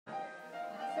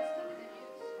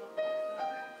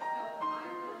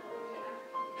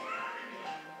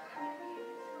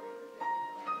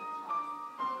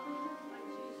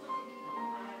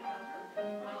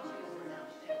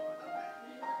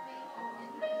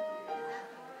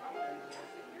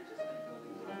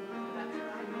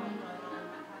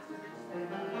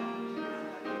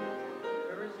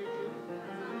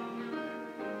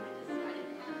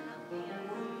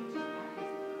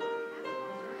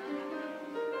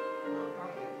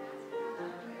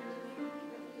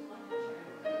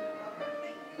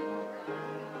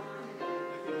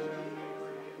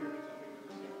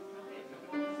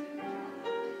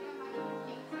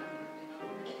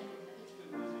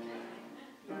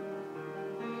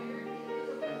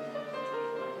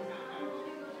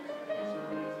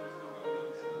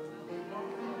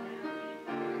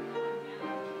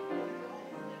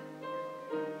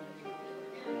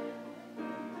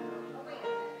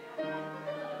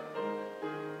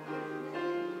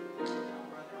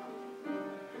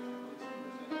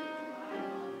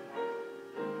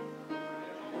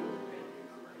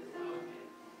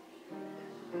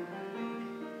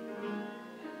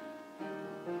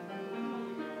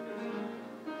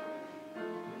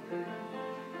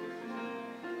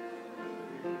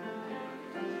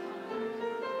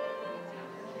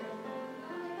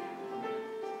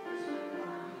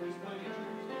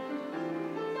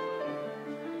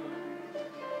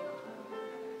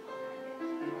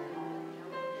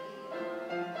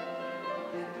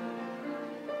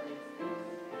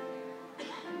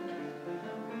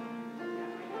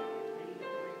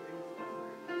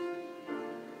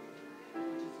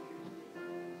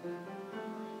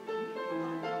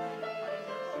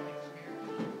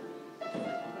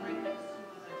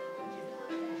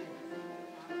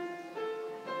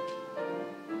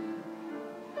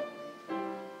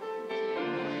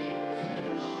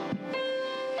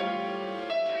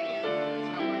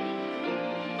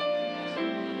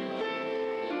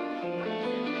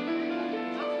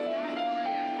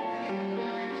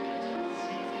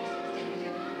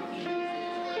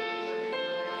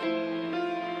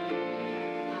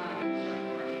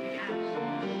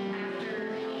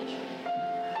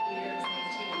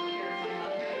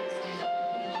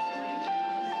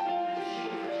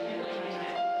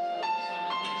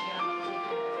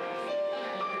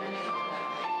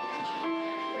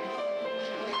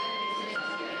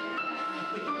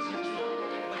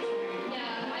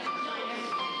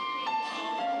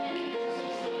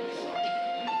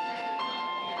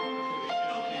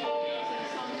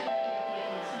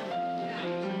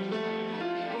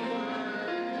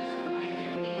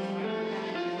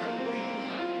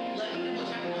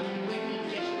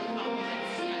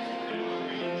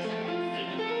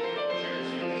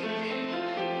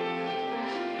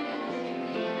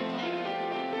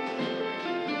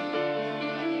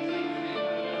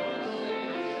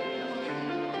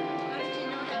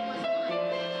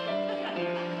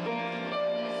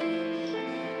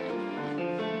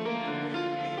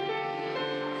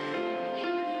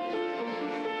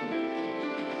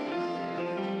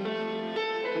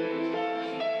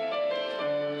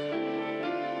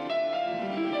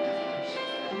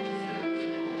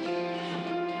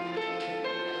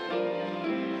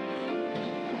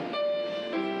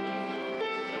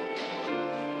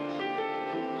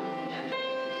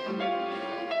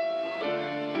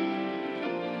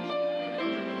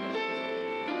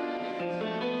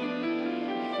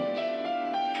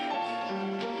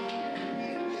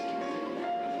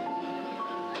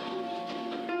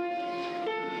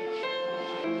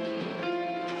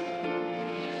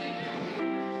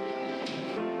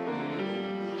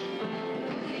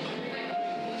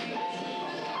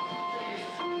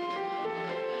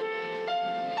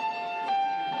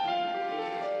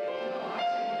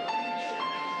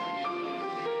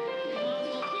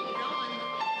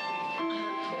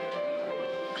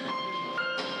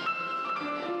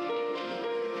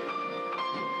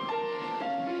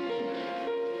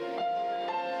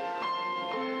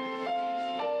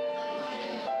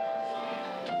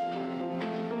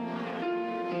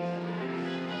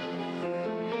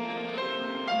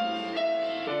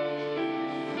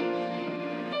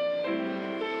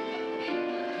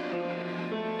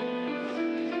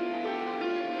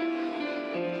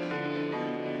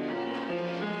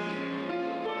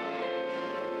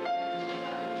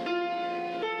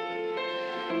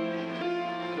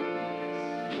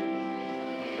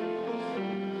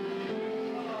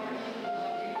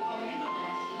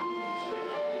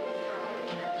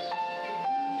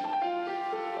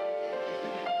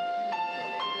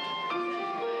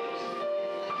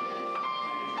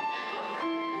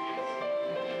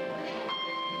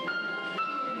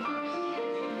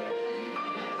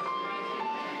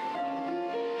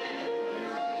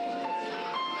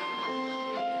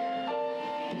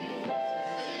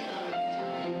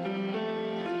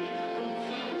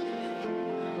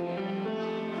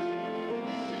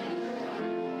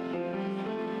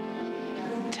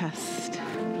Test.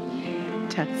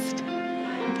 Test.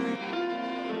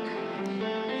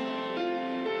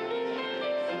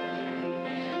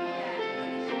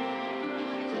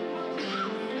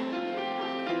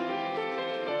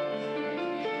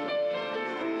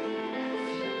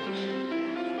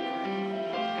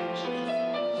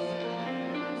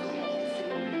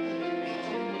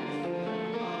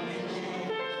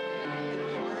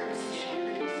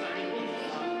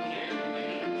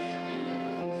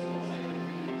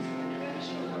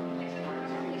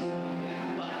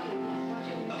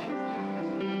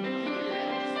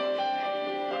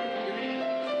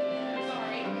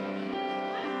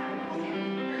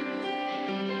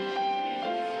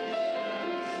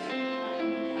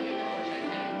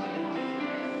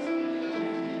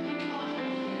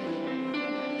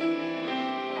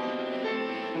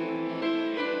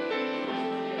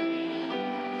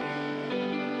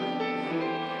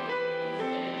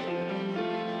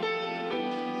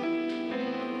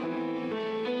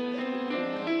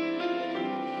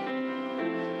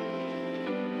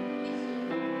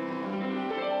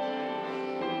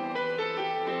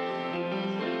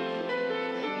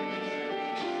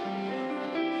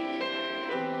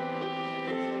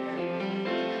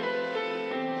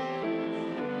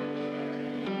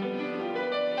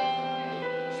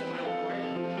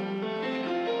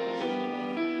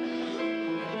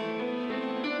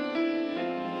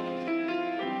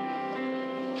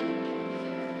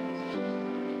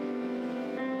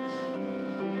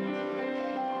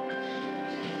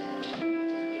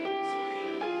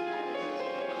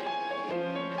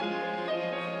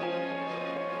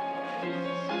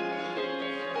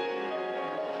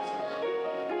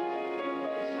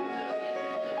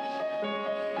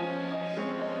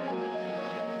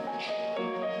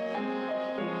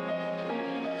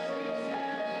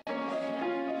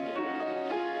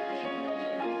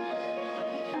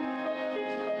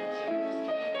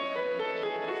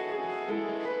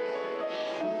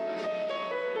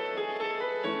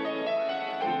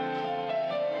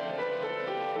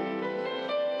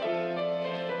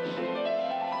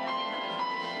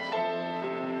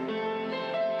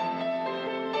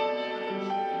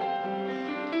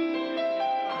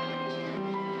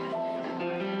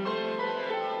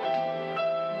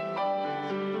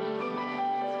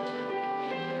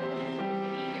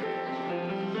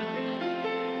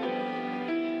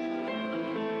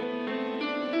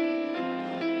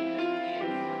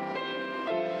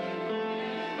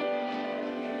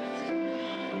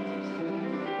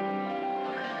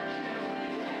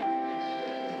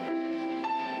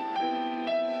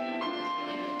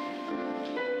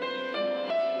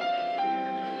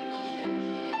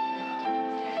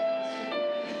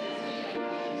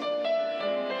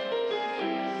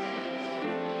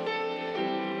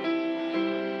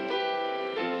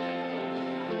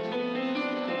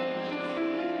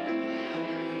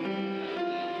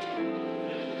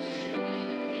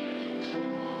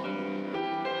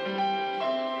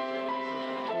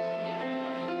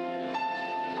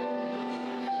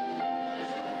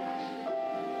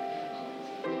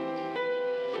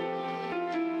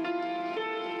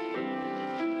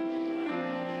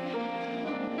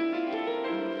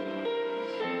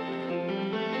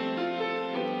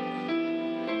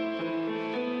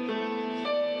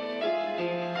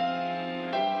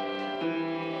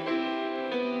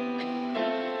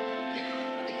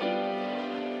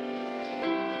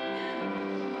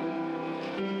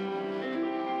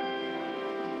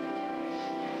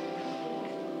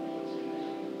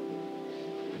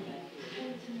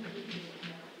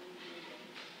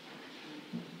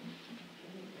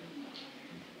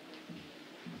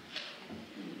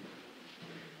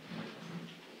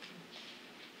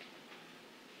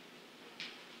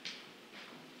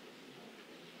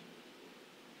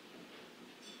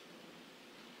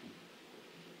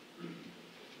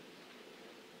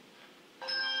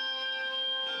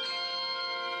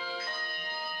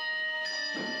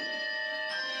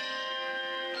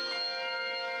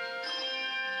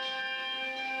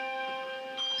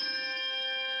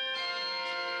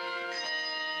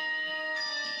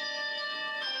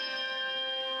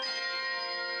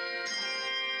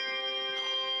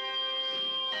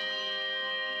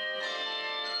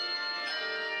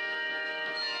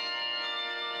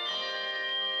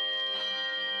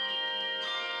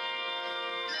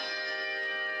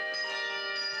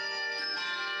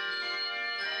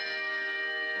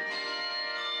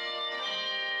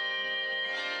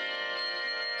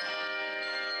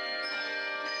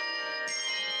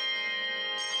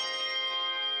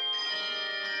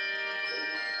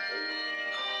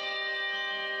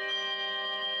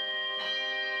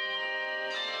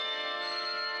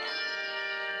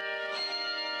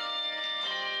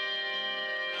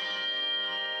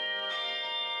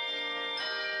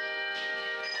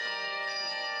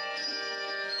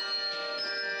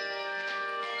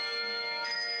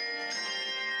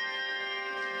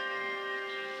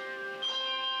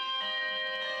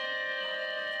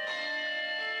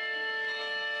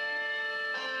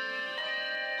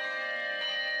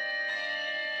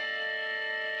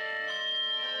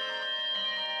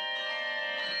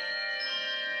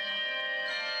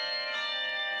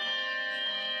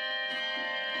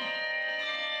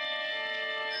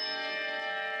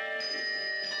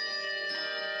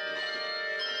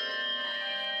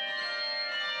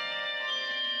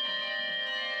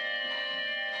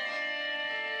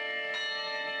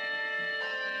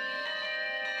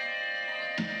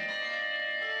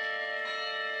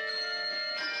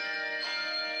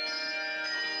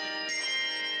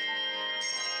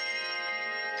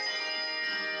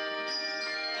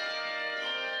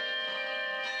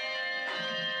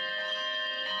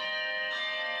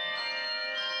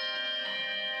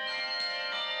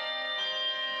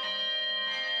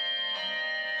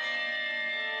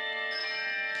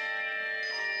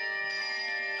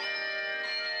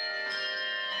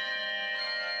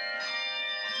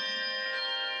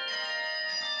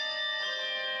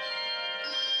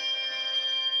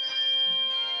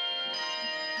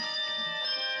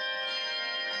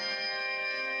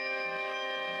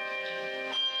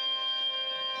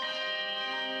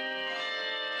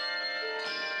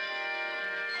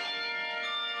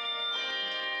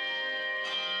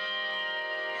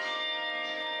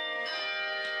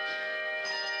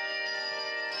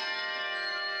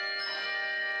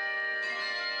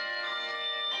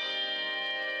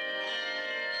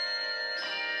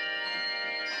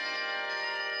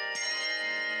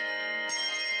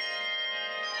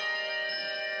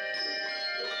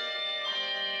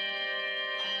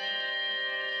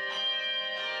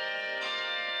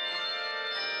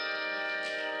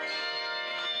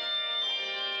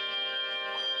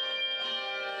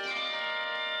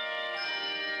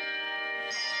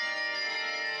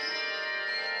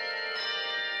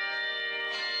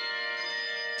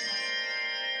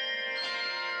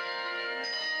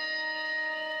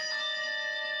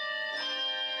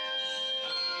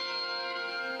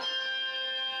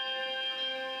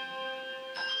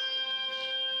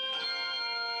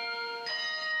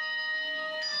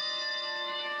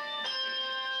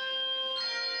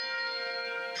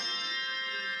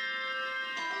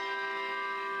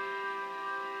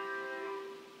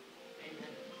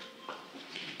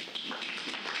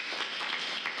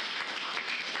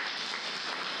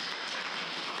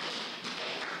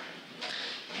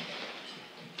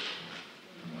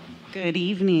 Good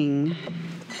evening.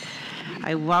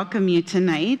 I welcome you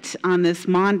tonight on this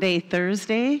Maundy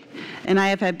Thursday, and I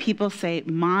have had people say,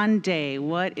 Maundy,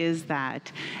 what is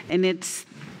that? And it's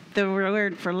the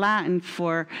word for Latin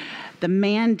for the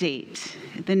mandate,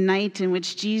 the night in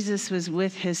which Jesus was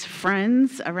with his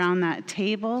friends around that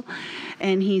table,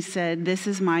 and he said, this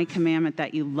is my commandment,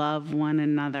 that you love one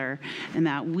another, and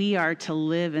that we are to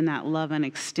live in that love and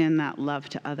extend that love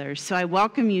to others. So I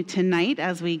welcome you tonight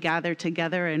as we gather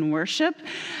together and worship.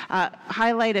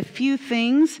 Highlight a few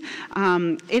things.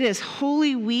 It is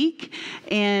Holy Week,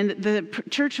 and the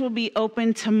church will be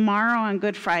open tomorrow on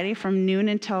Good Friday from noon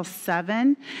until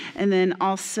 7, and then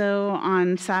also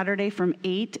on Saturday from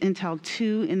 8 until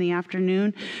 2 in the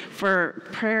afternoon. For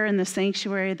prayer in the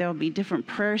sanctuary, there will be different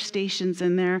prayer stations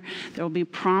in there. There will be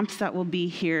prompts that will be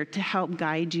here to help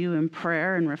guide you in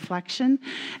prayer and reflection,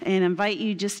 and invite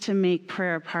you just to make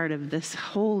prayer a part of this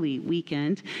holy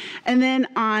weekend. And then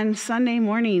on Sunday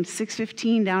morning,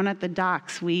 6:15 down at the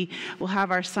docks, we will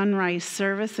have our sunrise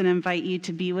service and invite you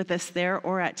to be with us there,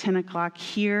 or at 10 o'clock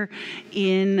here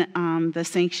in the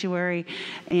sanctuary.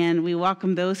 And we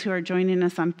welcome those who are joining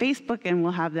us on Facebook, and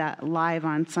we'll have that live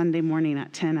on Sunday morning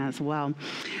at 10 as well.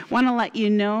 Want to let you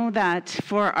know that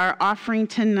for our offering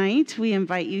tonight, we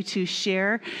invite you to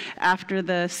share after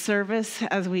the service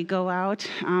as we go out.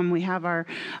 We have our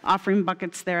offering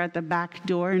buckets there at the back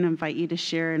door, and invite you to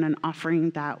share in an offering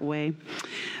that way.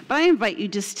 But I invite you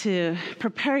just to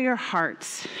prepare your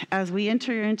hearts as we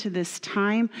enter into this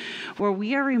time where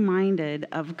we are reminded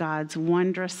of God's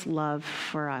wondrous love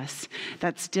for us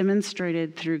that's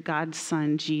demonstrated through God's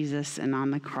Son, Jesus, and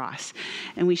on the cross.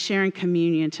 And we share in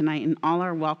communion tonight, and all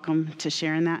are welcome to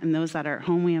share in that. And those that are at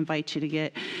home, we invite you to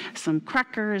get some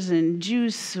crackers and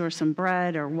juice or some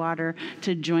bread or water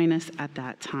to join us at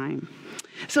that time.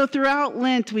 So throughout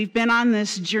Lent, we've been on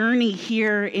this journey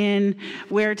here in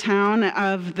Waretown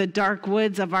of the dark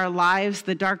woods of our lives.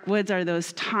 The dark woods are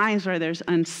those times where there's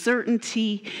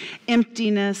uncertainty,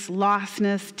 emptiness,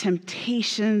 lostness,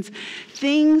 temptations,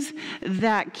 things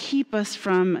that keep us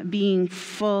from being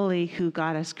fully who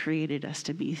God has created us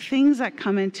to be, things that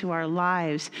come into our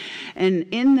lives. And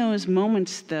in those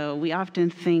moments, though, we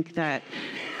often think that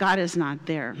God is not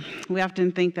there. We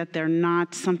often think that they're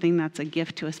not something that's a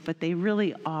gift to us, but they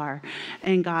really are,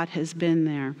 and God has been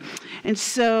there. And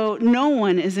so no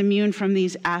one is immune from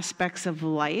these aspects of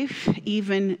life,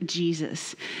 even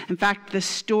Jesus. In fact, the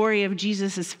story of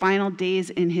Jesus' final days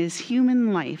in his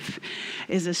human life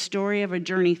is a story of a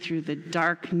journey through the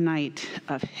dark night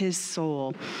of his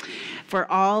soul for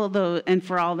all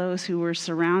those who were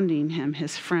surrounding him,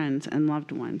 his friends and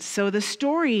loved ones. So the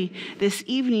story this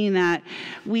evening that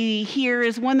we hear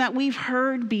is one that we've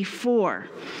heard before,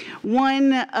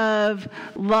 one of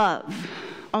love,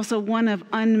 also one of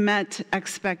unmet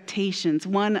expectations,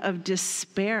 one of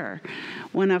despair,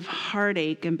 one of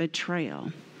heartache and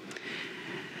betrayal.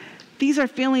 These are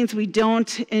feelings we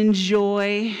don't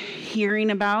enjoy hearing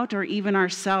about, or even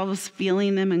ourselves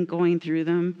feeling them and going through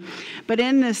them. But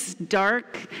in this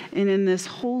dark and in this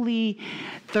holy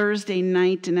Thursday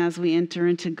night, and as we enter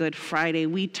into Good Friday,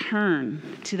 we turn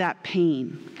to that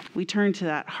pain. We turn to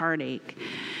that heartache.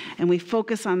 And we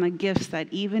focus on the gifts that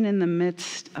even in the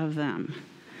midst of them,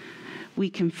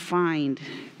 we can find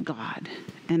God,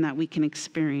 and that we can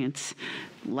experience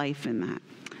life in that.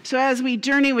 So as we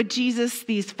journey with Jesus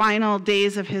these final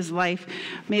days of his life,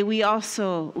 may we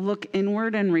also look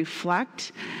inward and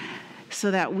reflect so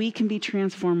that we can be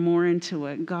transformed more into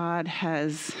what God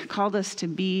has called us to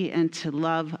be, and to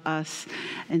love us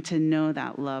and to know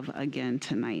that love again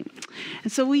tonight.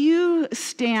 And so will you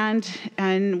stand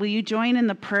and will you join in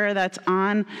the prayer that's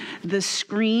on the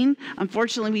screen?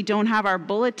 Unfortunately, we don't have our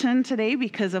bulletin today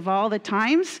because of all the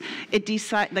times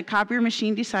the copier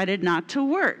machine decided not to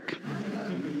work.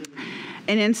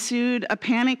 And ensued a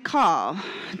panic call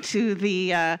to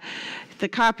the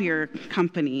copier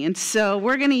company. And so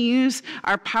we're going to use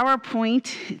our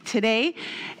PowerPoint today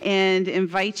and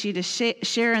invite you to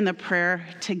share in the prayer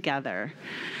together.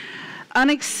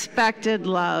 Unexpected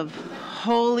love,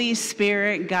 Holy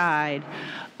Spirit guide,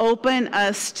 open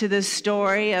us to the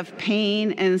story of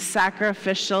pain and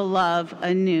sacrificial love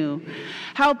anew.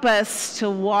 Help us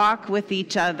to walk with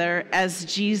each other as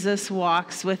Jesus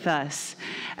walks with us.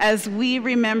 As we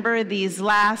remember these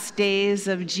last days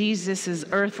of Jesus'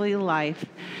 earthly life,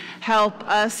 help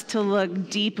us to look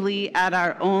deeply at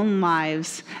our own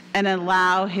lives and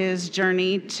allow his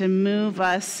journey to move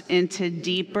us into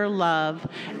deeper love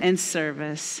and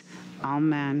service.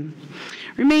 Amen.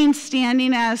 Remain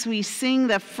standing as we sing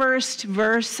the first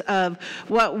verse of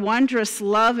What Wondrous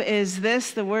Love Is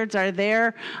This. The words are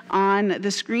there on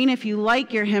the screen. If you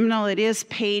like your hymnal, it is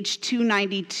page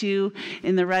 292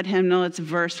 in the red hymnal. It's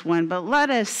verse 1. But let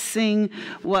us sing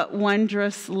What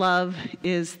Wondrous Love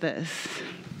Is This.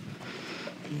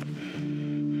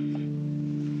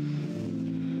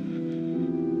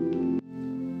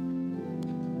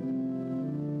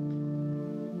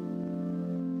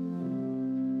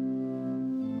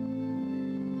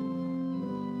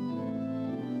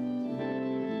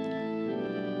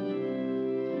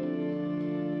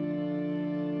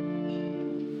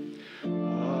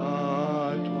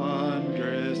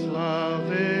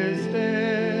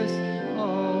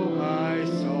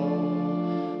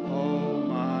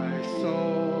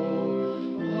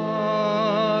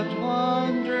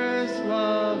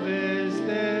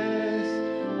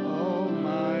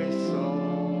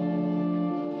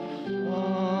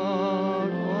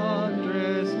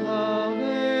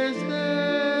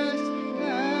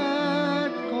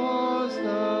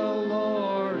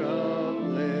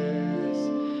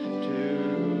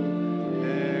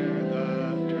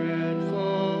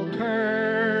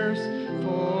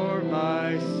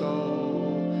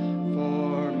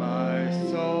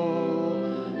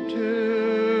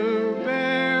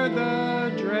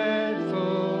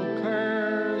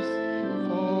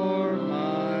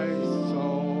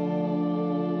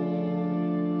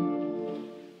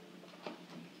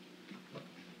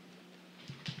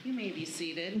 You may be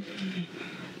seated.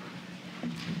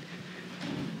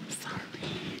 Sorry.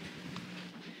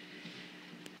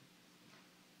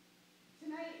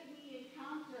 Tonight we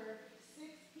encounter 6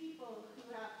 people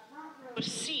who have front row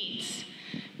seats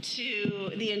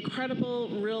to the incredible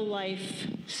real-life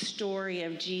story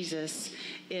of Jesus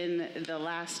in the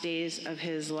last days of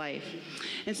his life.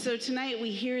 And so tonight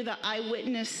we hear the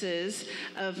eyewitnesses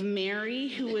of Mary,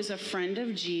 who was a friend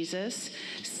of Jesus,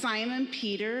 Simon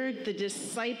Peter, the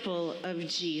disciple of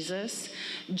Jesus,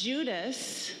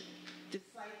 Judas,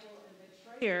 disciple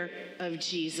and betrayer of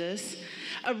Jesus,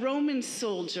 a Roman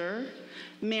soldier,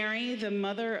 Mary, the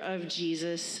mother of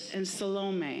Jesus, and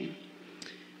Salome.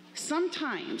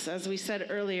 Sometimes, as we said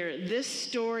earlier, this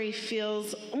story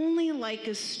feels only like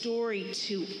a story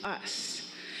to us.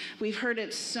 We've heard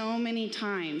it so many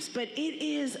times, but it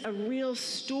is a real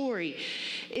story.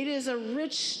 It is a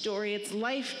rich story. It's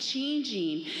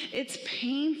life-changing. It's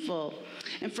painful.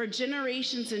 And for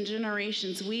generations and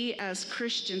generations, we as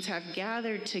Christians have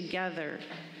gathered together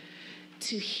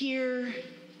to hear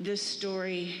this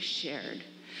story shared,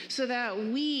 so that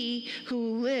we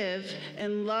who live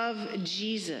and love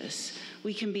Jesus,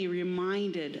 we can be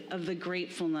reminded of the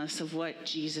gratefulness of what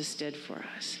Jesus did for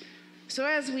us. So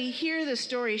as we hear the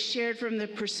story shared from the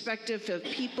perspective of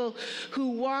people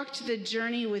who walked the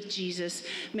journey with Jesus,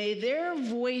 may their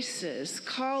voices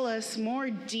call us more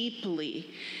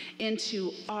deeply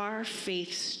into our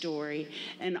faith story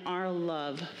and our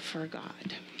love for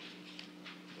God.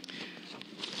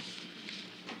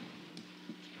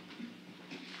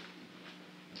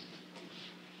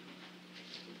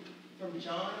 From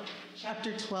John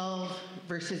chapter 12,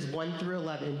 verses 1 through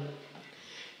 11.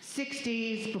 6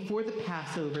 days before the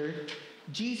Passover,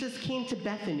 Jesus came to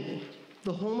Bethany,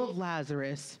 the home of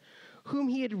Lazarus, whom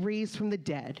he had raised from the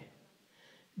dead.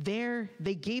 There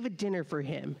they gave a dinner for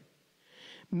him.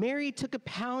 Mary took a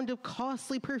pound of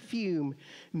costly perfume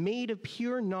made of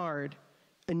pure nard,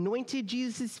 anointed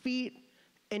Jesus' feet,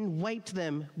 and wiped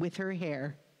them with her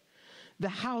hair. The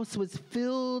house was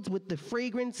filled with the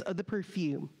fragrance of the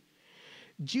perfume.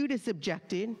 Judas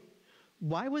objected,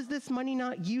 "Why was this money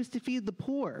not used to feed the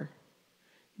poor?"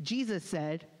 Jesus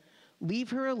said, "Leave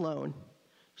her alone.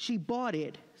 She bought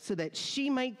it so that she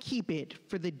might keep it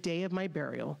for the day of my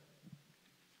burial."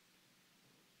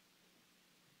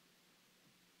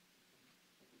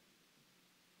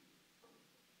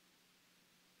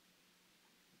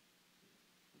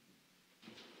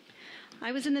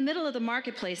 I was in the middle of the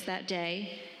marketplace that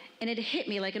day, and it hit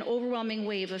me like an overwhelming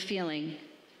wave of feeling.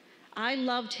 I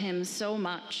loved him so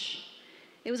much.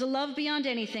 It was a love beyond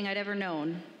anything I'd ever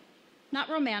known. Not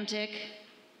romantic,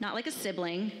 not like a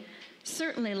sibling,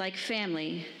 certainly like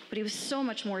family, but he was so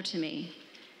much more to me.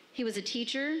 He was a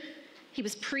teacher, he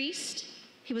was priest,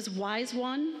 he was wise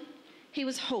one, he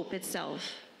was hope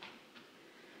itself.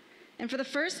 And for the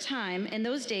first time in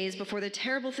those days before the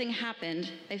terrible thing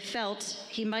happened, I felt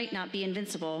he might not be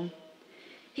invincible.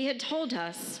 He had told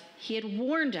us, he had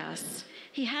warned us,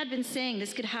 he had been saying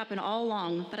this could happen all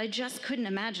along, but I just couldn't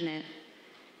imagine it.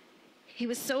 He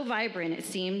was so vibrant, it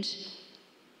seemed,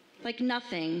 like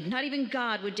nothing, not even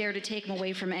God would dare to take him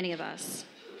away from any of us.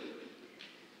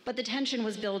 But the tension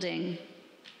was building.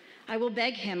 I will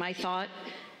beg him, I thought,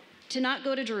 to not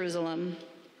go to Jerusalem.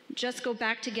 Just go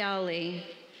back to Galilee.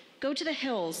 Go to the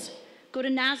hills. Go to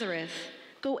Nazareth.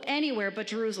 Go anywhere but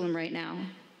Jerusalem right now.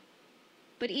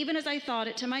 But even as I thought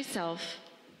it to myself,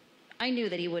 I knew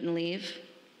that he wouldn't leave.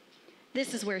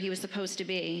 This is where he was supposed to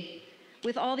be.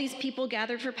 With all these people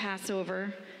gathered for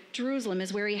Passover, Jerusalem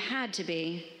is where he had to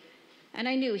be, and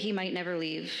I knew he might never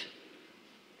leave.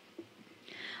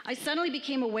 I suddenly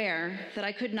became aware that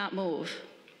I could not move,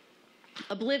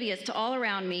 oblivious to all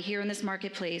around me here in this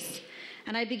marketplace,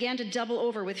 and I began to double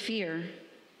over with fear.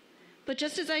 But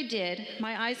just as I did,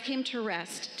 my eyes came to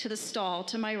rest to the stall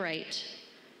to my right.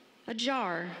 A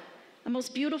jar, a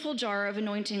most beautiful jar of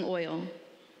anointing oil.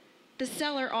 The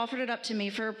seller offered it up to me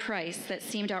for a price that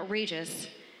seemed outrageous,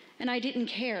 and I didn't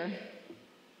care.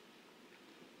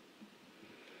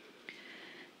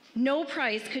 No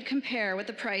price could compare with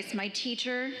the price my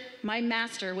teacher, my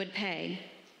master, would pay.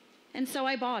 And so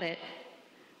I bought it.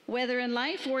 Whether in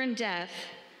life or in death,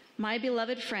 my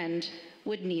beloved friend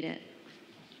would need it.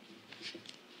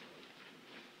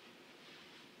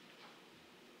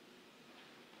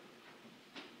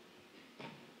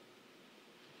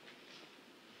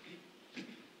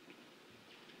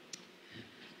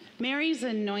 Mary's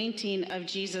anointing of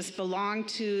Jesus belonged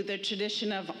to the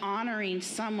tradition of honoring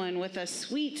someone with a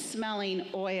sweet-smelling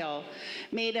oil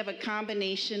made of a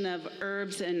combination of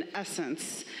herbs and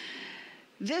essence.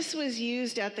 This was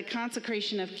used at the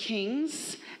consecration of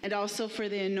kings and also for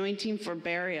the anointing for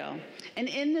burial. And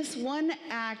in this one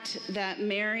act that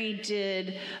Mary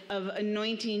did of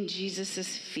anointing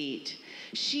Jesus' feet,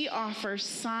 she offers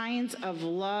signs of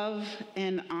love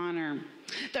and honor.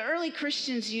 The early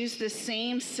Christians used the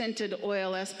same scented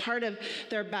oil as part of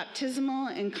their baptismal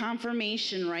and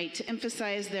confirmation rite to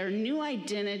emphasize their new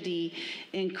identity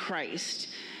in Christ.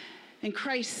 And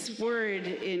Christ's word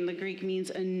in the Greek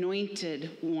means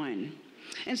anointed one.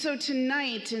 And so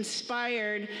tonight,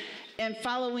 inspired and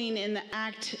following in the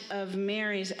act of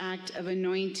Mary's act of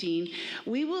anointing,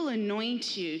 we will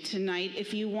anoint you tonight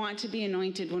if you want to be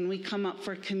anointed when we come up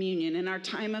for communion. In our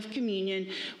time of communion,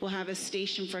 we'll have a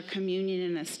station for communion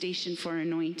and a station for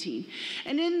anointing.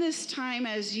 And in this time,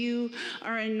 as you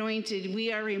are anointed,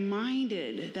 we are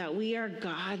reminded that we are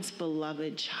God's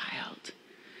beloved child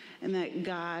and that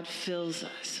God fills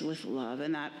us with love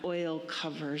and that oil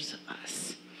covers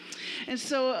us. And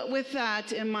so with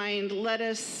that in mind, let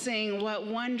us sing What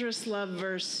Wondrous Love,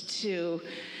 verse 2,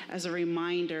 as a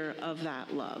reminder of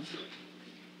that love.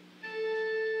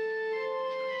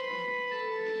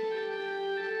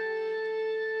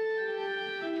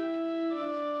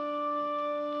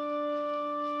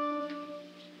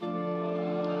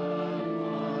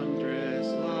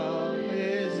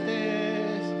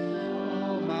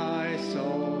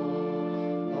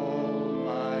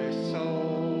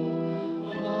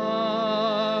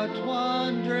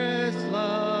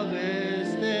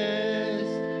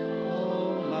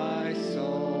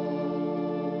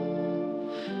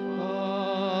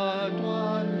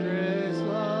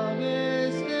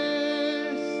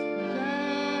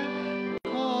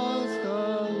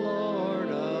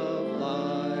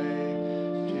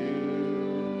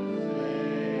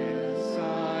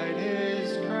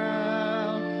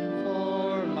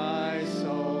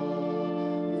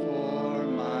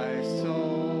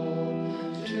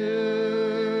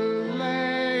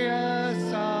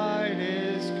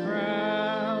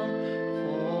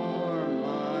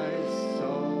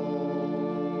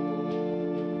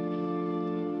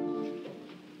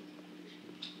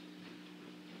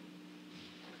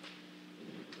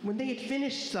 When they had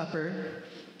finished supper,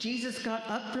 Jesus got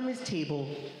up from his table,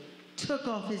 took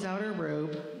off his outer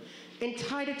robe, and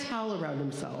tied a towel around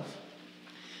himself.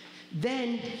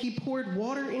 Then he poured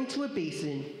water into a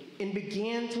basin and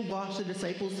began to wash the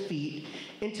disciples' feet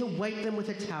and to wipe them with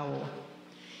a towel.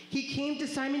 He came to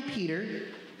Simon Peter,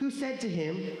 who said to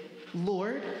him,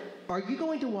 "Lord, are you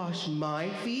going to wash my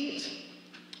feet?"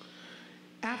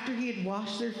 After he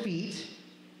washed his feet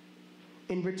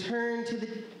and returned to the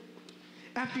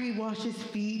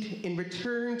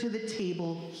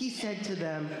table, he said to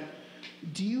them,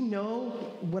 "Do you know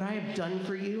what I have done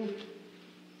for you?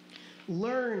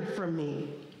 Learn from me.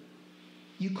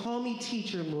 You call me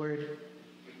teacher, Lord.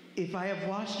 If I have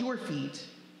washed your feet,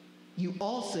 you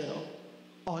also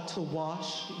ought to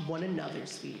wash one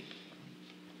another's feet."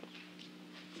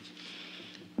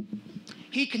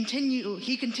 He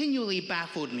continually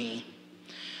baffled me.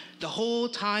 The whole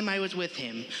time I was with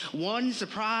him, one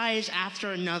surprise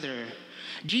after another,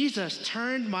 Jesus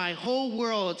turned my whole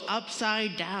world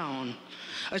upside down,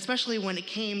 especially when it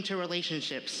came to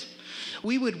relationships.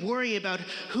 We would worry about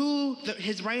who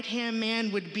his right-hand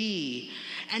man would be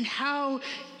and how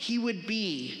he would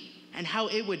be and how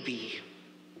it would be.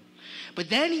 But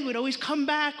then he would always come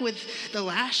back with the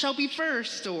last shall be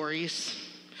first stories.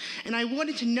 And I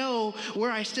wanted to know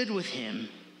where I stood with him.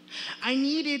 I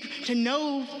needed to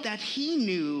know that he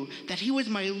knew that he was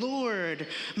my Lord,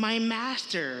 my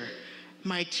master,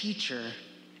 my teacher.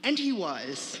 And he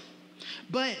was.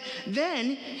 But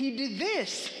then he did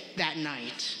this that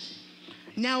night.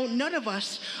 Now, none of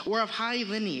us were of high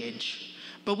lineage,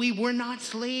 but we were not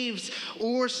slaves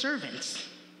or servants.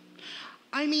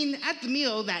 I mean, at the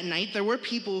meal that night, there were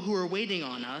people who were waiting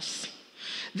on us.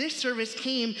 This service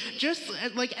came just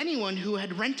like anyone who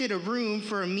had rented a room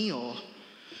for a meal.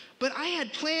 But I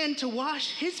had planned to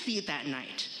wash his feet that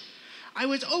night. I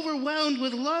was overwhelmed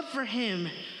with love for him,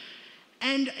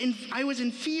 and I was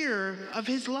in fear of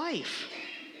his life.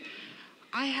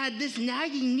 I had this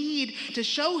nagging need to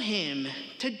show him,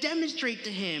 to demonstrate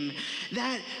to him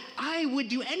that I would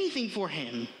do anything for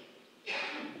him.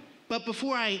 But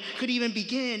before I could even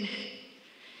begin,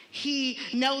 he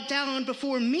knelt down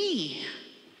before me,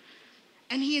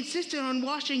 and he insisted on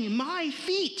washing my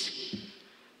feet.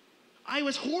 I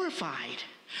was horrified.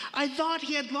 I thought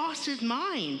he had lost his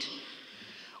mind.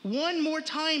 One more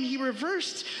time, he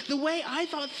reversed the way I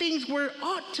thought things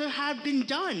ought to have been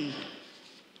done.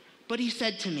 But he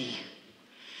said to me,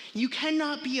 "You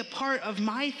cannot be a part of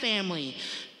my family,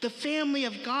 the family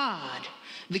of God,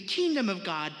 the kingdom of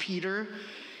God, Peter,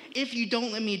 if you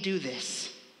don't let me do this."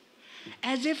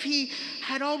 As if he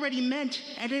had already meant,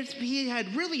 and as if he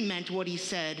had really meant what he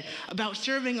said about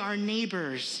serving our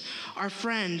neighbors, our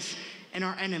friends, and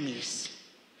our enemies.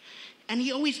 And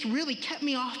he always really kept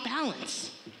me off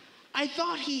balance. I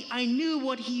thought I knew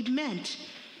what he meant,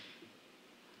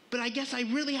 but I guess I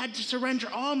really had to surrender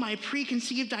all my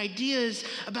preconceived ideas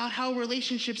about how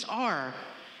relationships are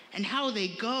and how they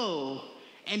go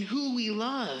and who we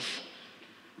love.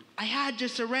 I had to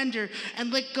surrender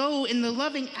and let go in the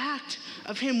loving act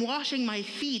of him washing my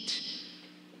feet.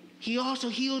 He also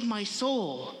healed my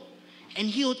soul and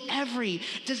healed every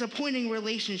disappointing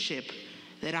relationship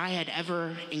that I had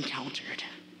ever encountered.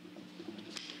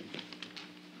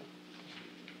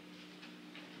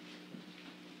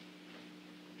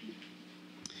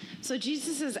 So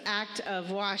Jesus' act of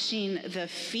washing the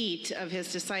feet of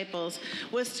his disciples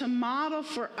was to model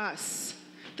for us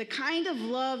the kind of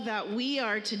love that we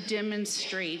are to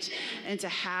demonstrate and to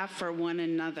have for one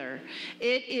another.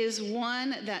 It is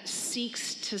one that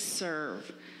seeks to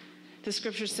serve. The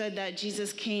scripture said that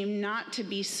Jesus came not to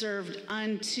be served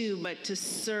unto, but to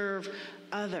serve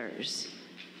others.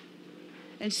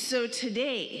 And so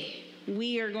today,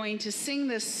 we are going to sing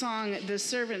this song, the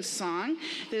servant song.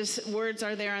 These words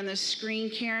are there on the screen.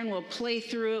 Karen will play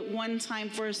through it one time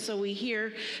for us so we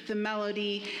hear the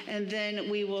melody, and then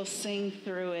we will sing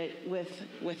through it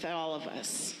with all of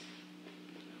us.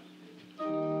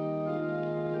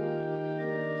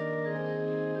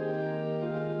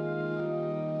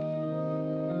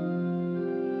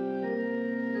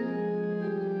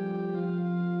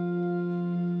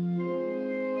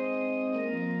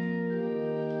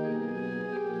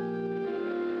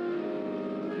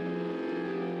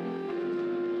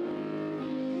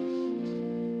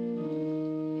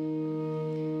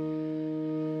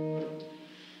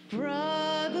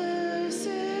 Brother,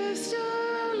 sister,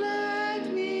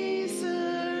 let me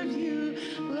serve you.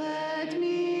 Let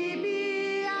me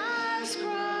be as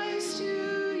Christ to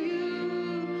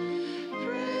you.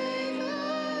 Pray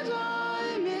that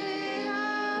I may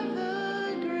have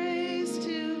the grace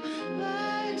to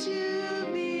let you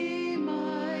be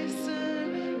my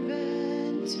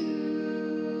servant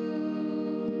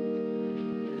too.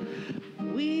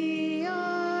 We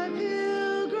are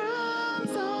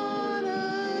pilgrims on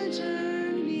a journey.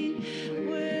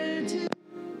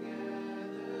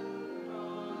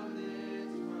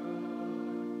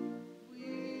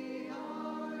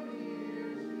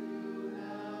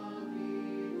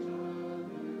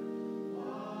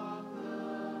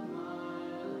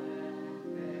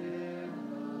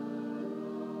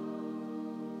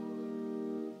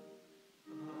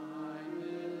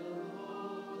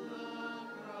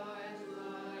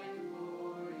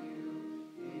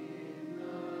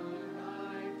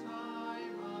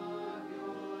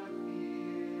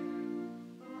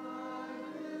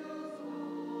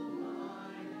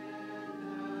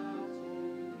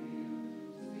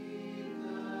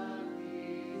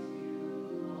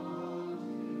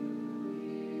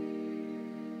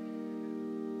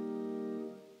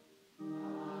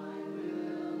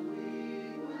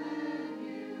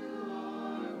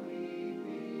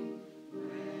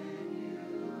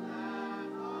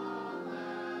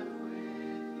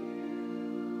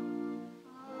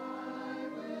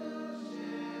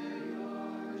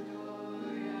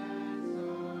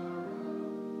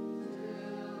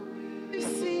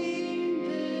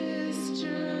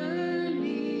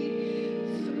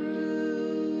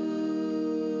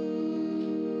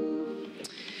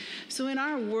 So in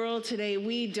our world today,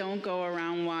 we don't go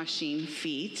around washing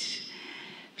feet.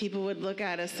 People would look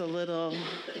at us a little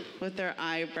with their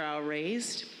eyebrow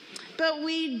raised. But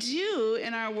we do,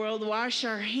 in our world, wash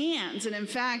our hands. And in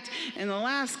fact, in the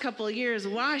last couple of years,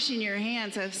 washing your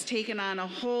hands has taken on a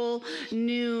whole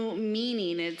new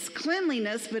meaning. It's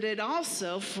cleanliness, but it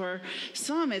also, for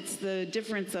some, it's the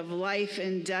difference of life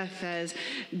and death, as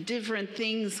different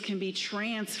things can be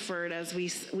transferred, as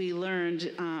we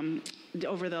learned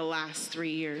over the last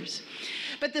 3 years.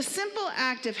 But the simple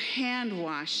act of hand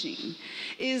washing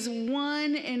is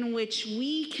one in which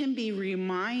we can be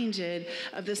reminded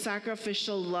of the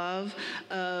sacrificial love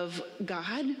of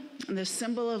God, the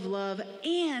symbol of love,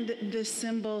 and the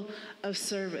symbol of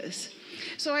service.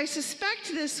 So I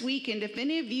suspect this weekend, if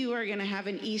any of you are going to have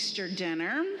an Easter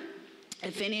dinner,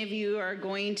 if any of you are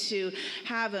going to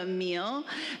have a meal,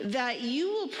 that you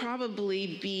will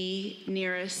probably be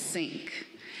near a sink.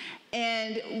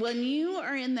 And when you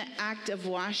are in the act of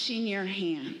washing your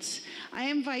hands, I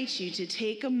invite you to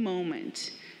take a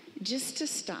moment just to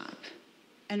stop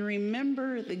and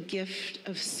remember the gift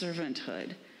of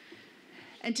servanthood.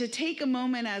 And to take a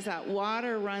moment as that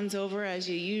water runs over, as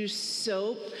you use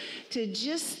soap, to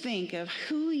just think of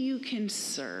who you can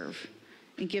serve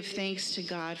and give thanks to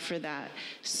God for that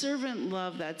servant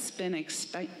love that's been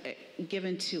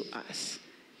given to us.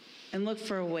 And look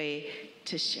for a way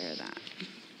to share that.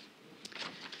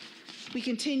 We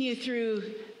continue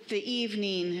through the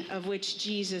evening of which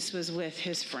Jesus was with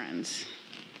his friends.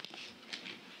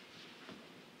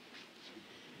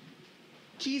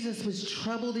 Jesus was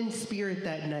troubled in spirit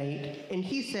that night, and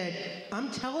he said,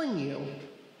 "I'm telling you,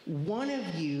 one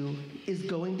of you is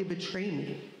going to betray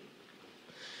me."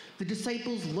 The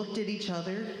disciples looked at each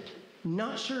other,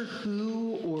 not sure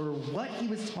who or what he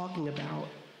was talking about.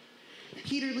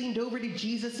 Peter leaned over to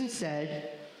Jesus and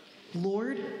said,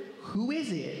 "Lord, who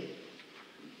is it?"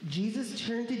 Jesus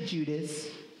turned to Judas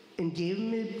and gave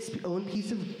him his own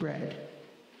piece of bread.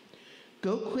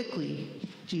 "Go quickly,"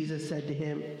 Jesus said to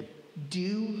him.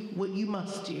 "Do what you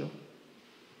must do."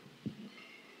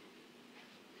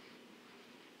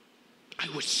 I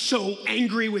was so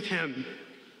angry with him.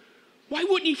 Why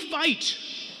wouldn't he fight?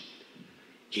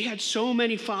 He had so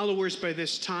many followers by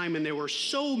this time, and there were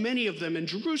so many of them in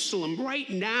Jerusalem right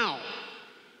now.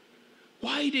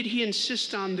 Why did he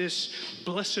insist on this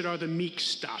blessed are the meek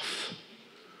stuff?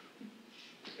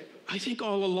 I think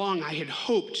all along I had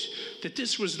hoped that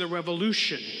this was the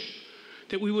revolution,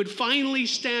 that we would finally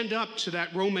stand up to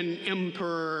that Roman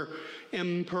emperor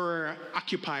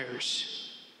occupiers.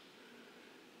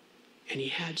 And he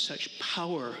had such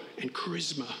power and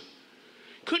charisma.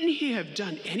 Couldn't he have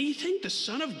done anything, the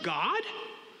Son of God?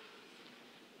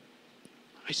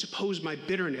 I suppose my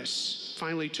bitterness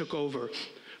finally took over.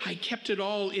 I kept it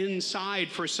all inside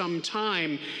for some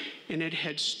time, and it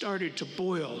had started to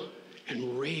boil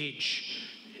and rage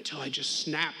until I just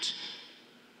snapped.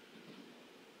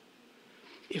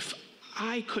 If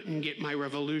I couldn't get my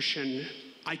revolution,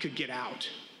 I could get out.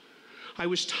 I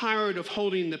was tired of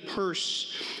holding the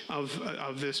purse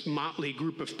of this motley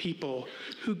group of people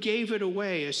who gave it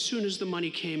away as soon as the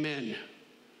money came in.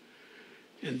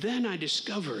 And then I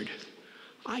discovered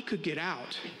I could get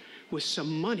out with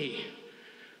some money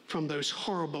from those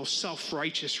horrible,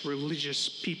 self-righteous, religious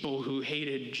people who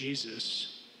hated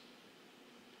Jesus.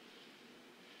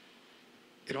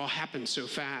 It all happened so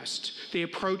fast. They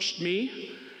approached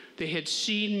me. They had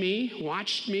seen me,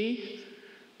 watched me,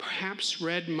 perhaps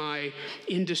read my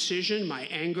indecision, my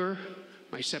anger,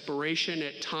 my separation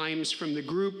at times from the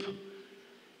group,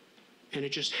 and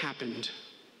it just happened.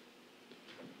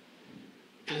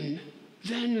 And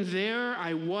then there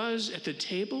I was at the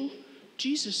table,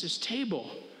 Jesus'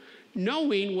 table,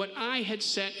 knowing what I had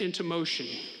set into motion.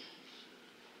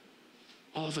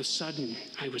 All of a sudden,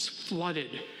 I was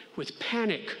flooded with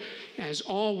panic as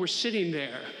all were sitting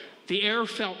there. The air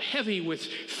felt heavy with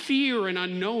fear and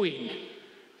unknowing.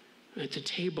 At the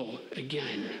table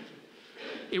again,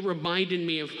 it reminded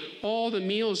me of all the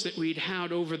meals that we'd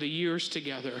had over the years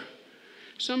together.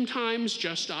 Sometimes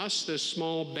just us, the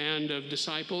small band of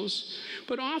disciples,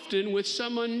 but often with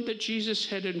someone that Jesus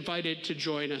had invited to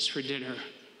join us for dinner.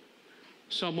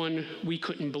 Someone we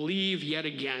couldn't believe yet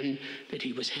again that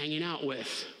he was hanging out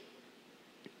with.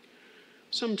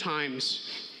 Sometimes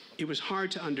it was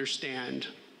hard to understand.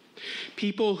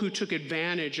 People who took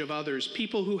advantage of others,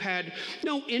 people who had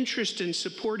no interest in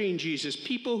supporting Jesus,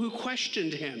 people who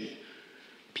questioned him,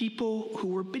 people who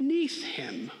were beneath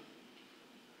him.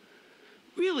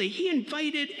 Really, he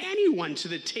invited anyone to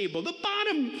the table, the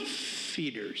bottom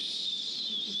feeders.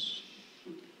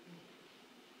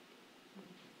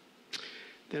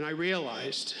 Then I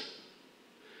realized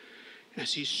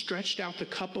As he stretched out the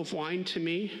cup of wine to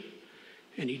me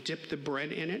and he dipped the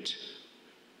bread in it,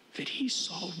 that he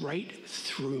saw right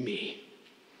through me.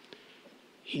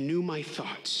 He knew my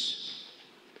thoughts.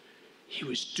 He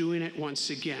was doing it once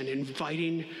again,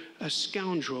 inviting a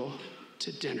scoundrel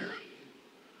to dinner.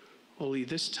 Only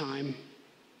this time,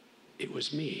 it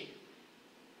was me.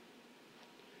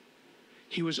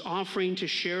 He was offering to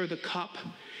share the cup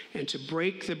and to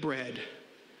break the bread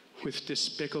with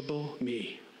despicable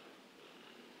me.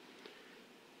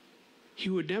 He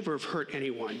would never have hurt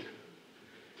anyone.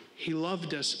 He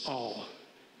loved us all,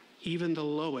 even the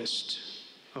lowest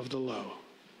of the low.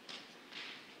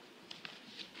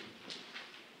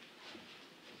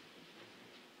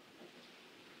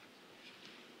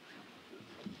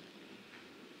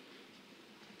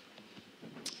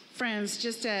 Friends,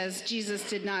 just as Jesus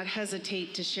did not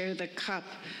hesitate to share the cup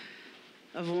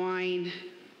of wine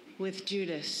with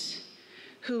Judas,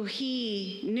 who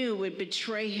he knew would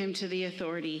betray him to the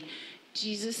authority,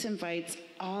 Jesus invites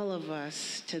all of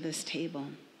us to this table.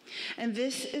 And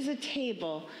this is a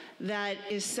table that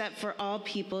is set for all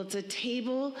people. It's a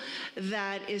table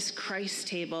that is Christ's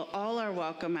table. All are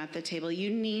welcome at the table.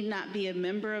 You need not be a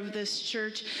member of this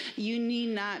church. You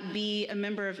need not be a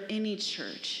member of any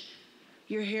church.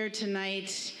 You're here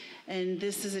tonight, and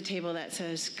this is a table that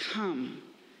says, come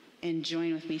and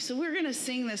join with me. So we're going to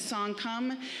sing this song,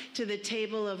 Come to the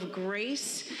Table of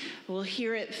Grace. We'll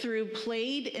hear it through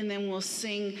played, and then we'll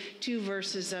sing 2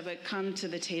 verses of it, Come to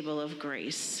the Table of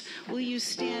Grace. Will you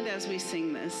stand as we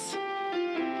sing this?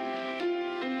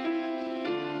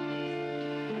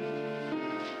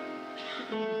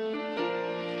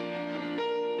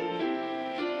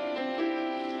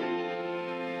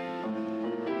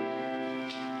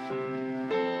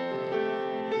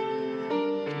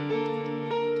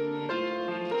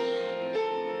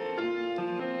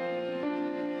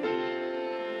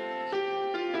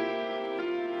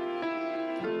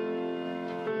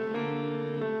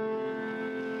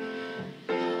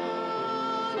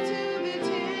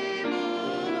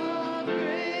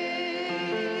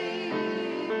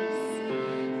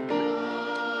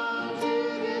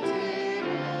 Table of love.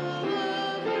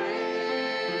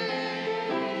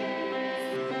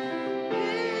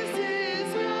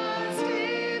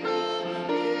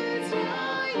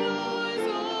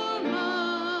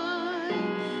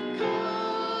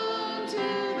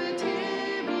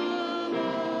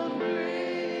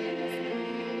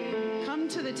 Come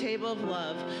to the table of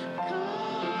love.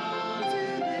 Come to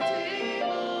the table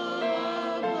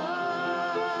of love.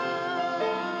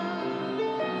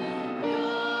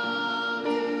 This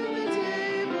is God's table.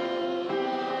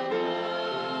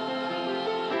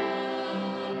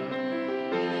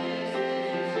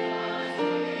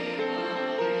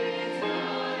 It's not yours or mine.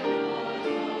 Come to the table of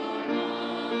love.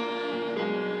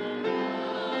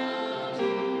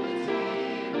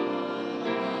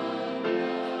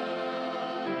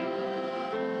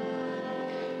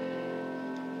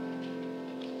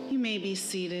 You may be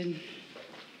seated.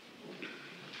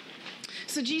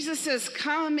 So Jesus says,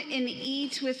 come and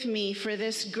eat with me, for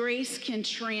this grace can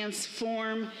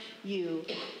transform you.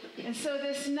 And so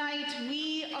this night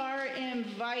we are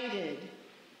invited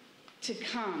to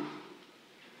come,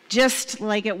 just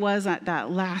like it was at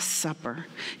that Last Supper,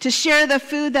 to share the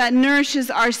food that nourishes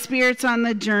our spirits on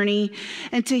the journey,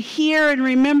 and to hear and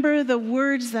remember the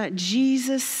words that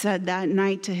Jesus said that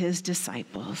night to his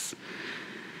disciples,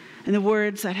 and the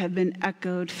words that have been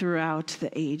echoed throughout the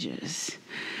ages.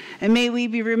 And may we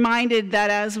be reminded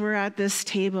that as we're at this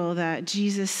table, that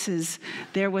Jesus is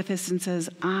there with us and says,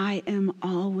 I am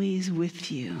always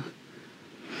with you.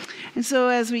 And so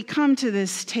as we come to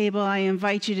this table, I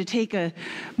invite you to take a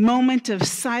moment of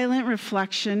silent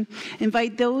reflection.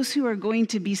 Invite those who are going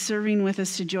to be serving with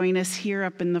us to join us here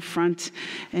up in the front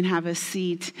and have a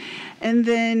seat. And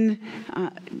then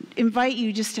invite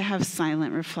you just to have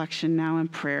silent reflection now in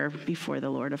prayer before the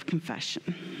Lord of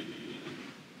confession.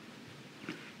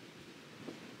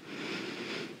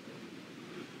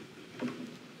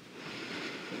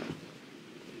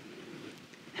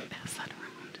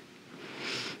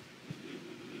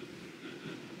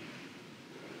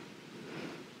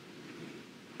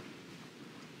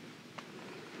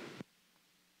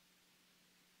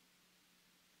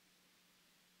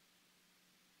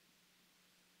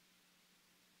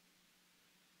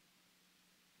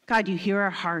 God, you hear our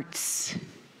hearts.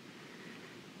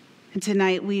 And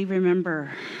tonight we remember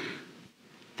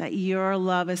that your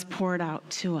love is poured out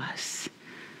to us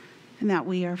and that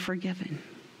we are forgiven.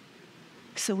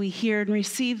 So we hear and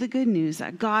receive the good news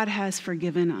that God has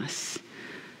forgiven us.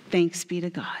 Thanks be to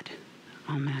God.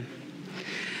 Amen.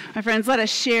 My friends, let us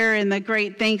share in the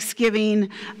great thanksgiving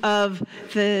of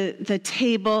the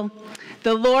table.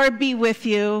 The Lord be with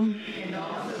you. And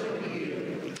also with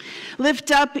you.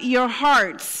 Lift up your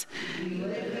hearts. We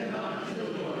lift them up to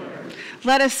the Lord.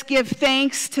 Let us give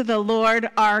thanks to the Lord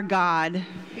our God.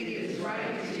 It is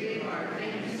right to give our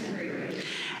thanks and praise.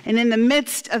 And in the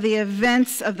midst of the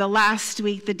events of the last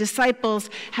week, the disciples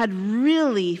had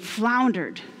really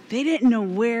floundered. They didn't know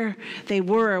where they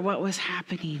were or what was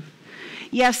happening.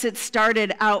 Yes, it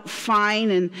started out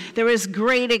fine, and there was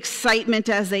great excitement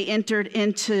as they entered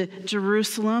into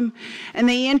Jerusalem. And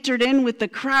they entered in with the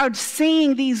crowd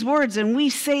saying these words, and we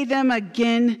say them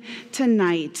again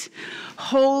tonight.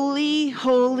 Holy,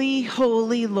 holy,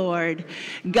 holy Lord,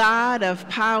 God of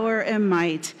power and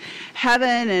might.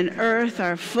 Heaven and earth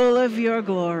are full of your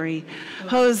glory.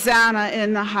 Hosanna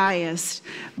in the highest.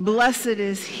 Blessed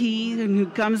is he who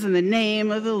comes in the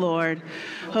name of the Lord.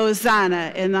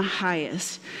 Hosanna in the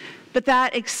highest. But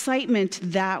that excitement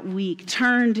that week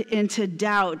turned into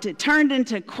doubt. It turned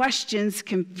into questions,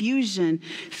 confusion,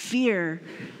 fear,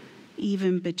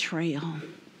 even betrayal.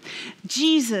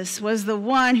 Jesus was the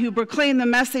one who proclaimed the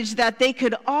message that they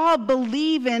could all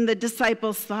believe in, the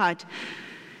disciples thought.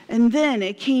 And then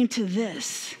it came to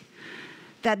this,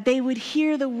 that they would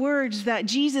hear the words that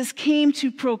Jesus came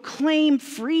to proclaim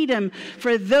freedom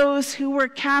for those who were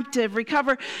captive,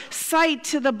 recover sight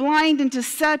to the blind, and to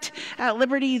set at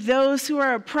liberty those who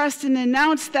are oppressed, and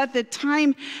announce that the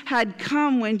time had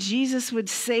come when Jesus would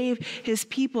save his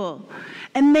people.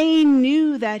 And they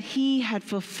knew that he had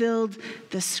fulfilled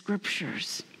the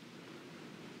scriptures.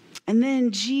 And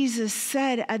then Jesus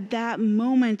said at that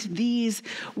moment these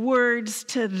words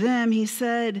to them. He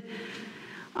said,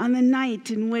 on the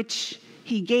night in which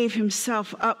he gave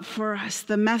himself up for us,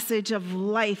 the message of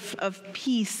life, of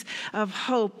peace, of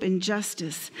hope and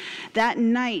justice, that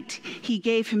night he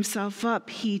gave himself up.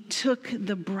 He took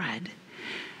the bread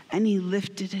and he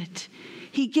lifted it.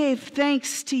 He gave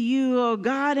thanks to you, O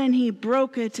God, and he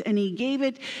broke it, and he gave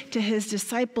it to his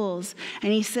disciples.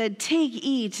 And he said, take,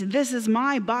 eat, this is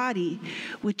my body,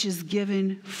 which is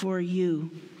given for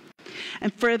you.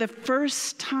 And for the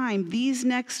first time, these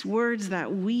next words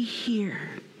that we hear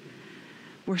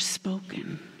were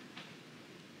spoken.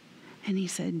 And he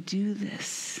said, do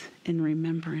this in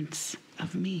remembrance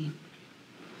of me.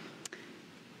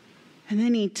 And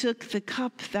then he took the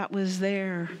cup that was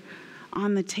there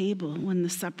on the table when the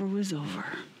supper was over.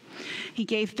 He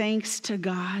gave thanks to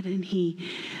God, and he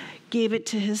gave it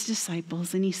to his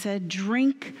disciples, and he said,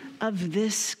 drink of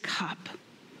this cup.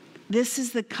 This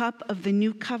is the cup of the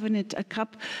new covenant, a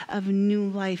cup of new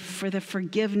life for the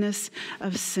forgiveness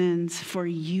of sins for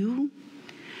you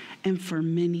and for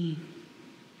many.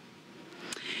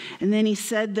 And then he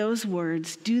said those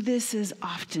words, do this as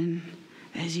often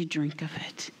as you drink of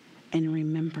it in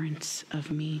remembrance of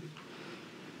me.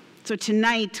 So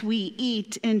tonight we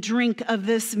eat and drink of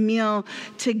this meal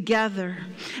together,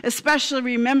 especially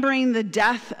remembering the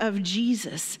death of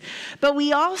Jesus. But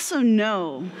we also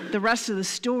know the rest of the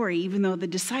story, even though the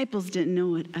disciples didn't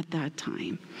know it at that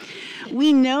time.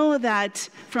 We know that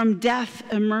from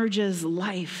death emerges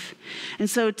life. And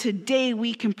so today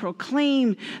we can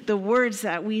proclaim the words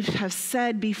that we have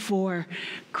said before.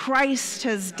 Christ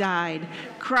has died.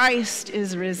 Christ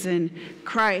is risen.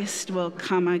 Christ will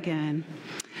come again.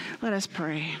 Let us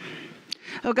pray.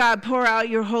 Oh God, pour out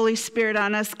your Holy Spirit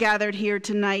on us gathered here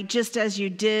tonight, just as you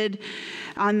did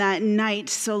on that night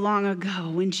so long ago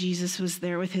when Jesus was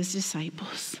there with his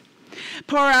disciples.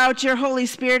 Pour out your Holy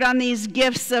Spirit on these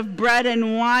gifts of bread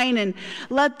and wine, and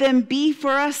let them be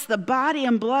for us the body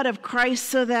and blood of Christ,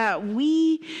 so that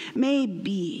we may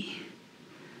be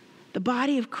the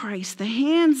body of Christ, the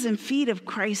hands and feet of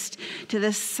Christ to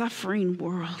this suffering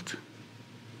world.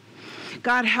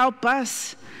 God, help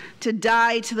us to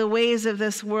die to the ways of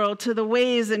this world, to the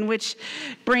ways in which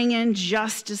bring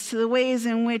injustice, to the ways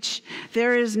in which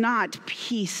there is not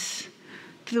peace,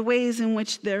 to the ways in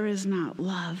which there is not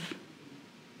love.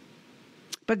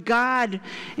 But God,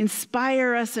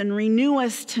 inspire us and renew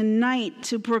us tonight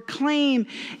to proclaim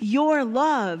your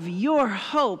love, your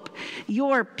hope,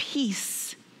 your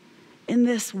peace in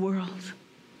this world.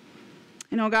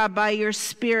 And oh God, by your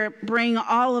Spirit, bring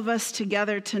all of us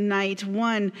together tonight,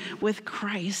 one with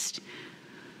Christ,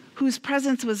 whose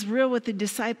presence was real with the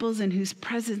disciples and whose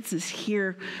presence is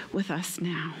here with us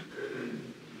now.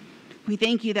 We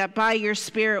thank you that by your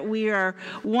Spirit we are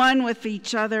one with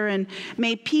each other, and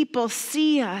may people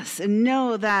see us and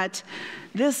know that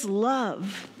this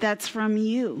love that's from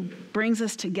you brings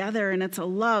us together, and it's a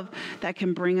love that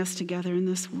can bring us together in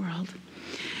this world.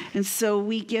 And so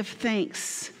we give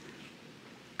thanks,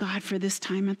 God, for this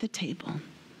time at the table.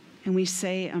 And we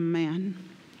say amen.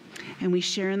 And we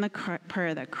share in the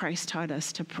prayer that Christ taught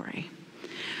us to pray.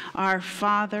 Our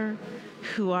Father,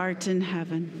 who art in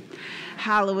heaven,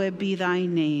 hallowed be thy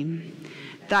name.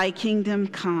 Thy kingdom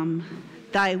come,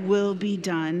 thy will be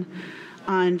done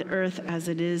on earth as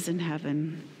it is in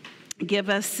heaven.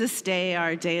 Give us this day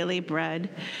our daily bread,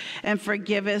 and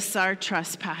forgive us our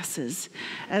trespasses,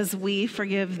 as we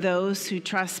forgive those who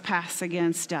trespass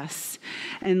against us.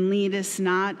 And lead us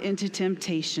not into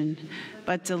temptation,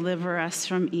 but deliver us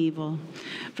from evil.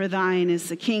 For thine is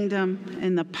the kingdom,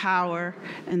 and the power,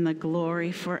 and the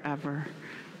glory forever.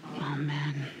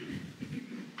 Amen.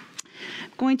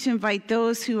 I'm going to invite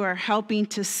those who are helping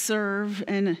to serve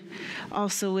and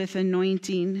also with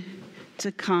anointing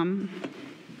to come.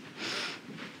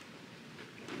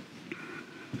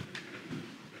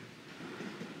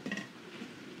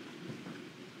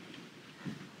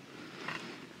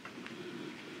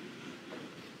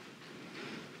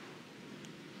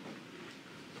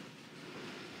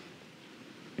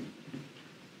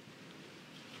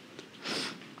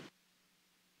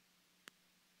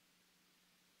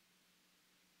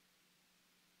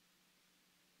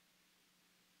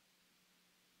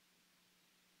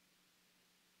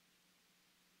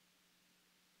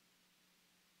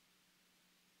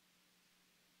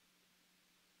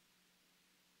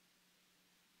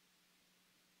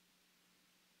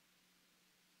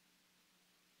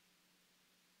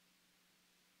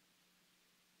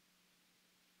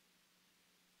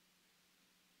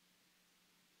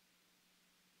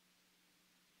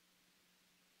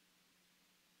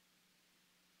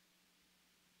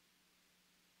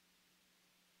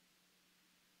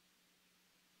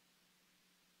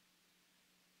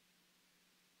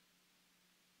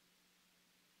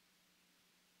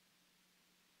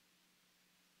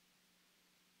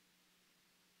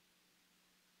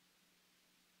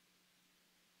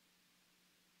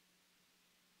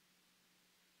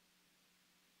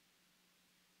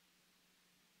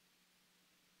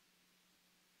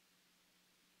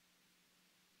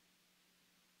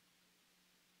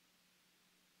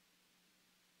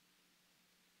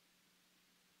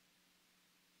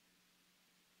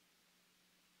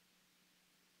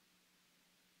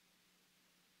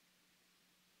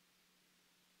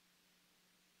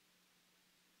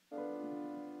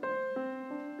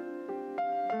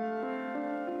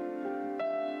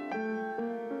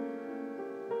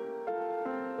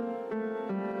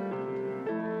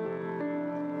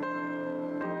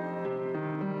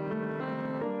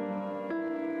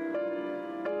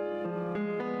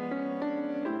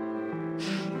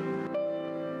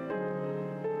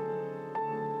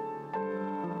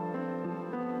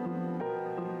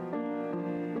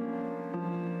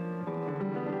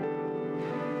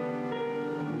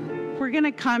 We're going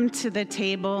to come to the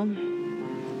table,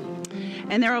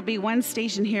 and there will be one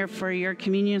station here for your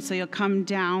communion, so you'll come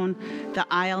down the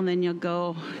aisle, and then you'll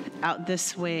go out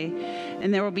this way.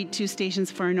 And there will be 2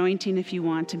 stations for anointing if you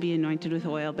want to be anointed with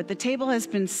oil. But the table has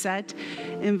been set.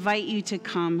 I invite you to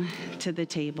come to the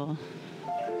table.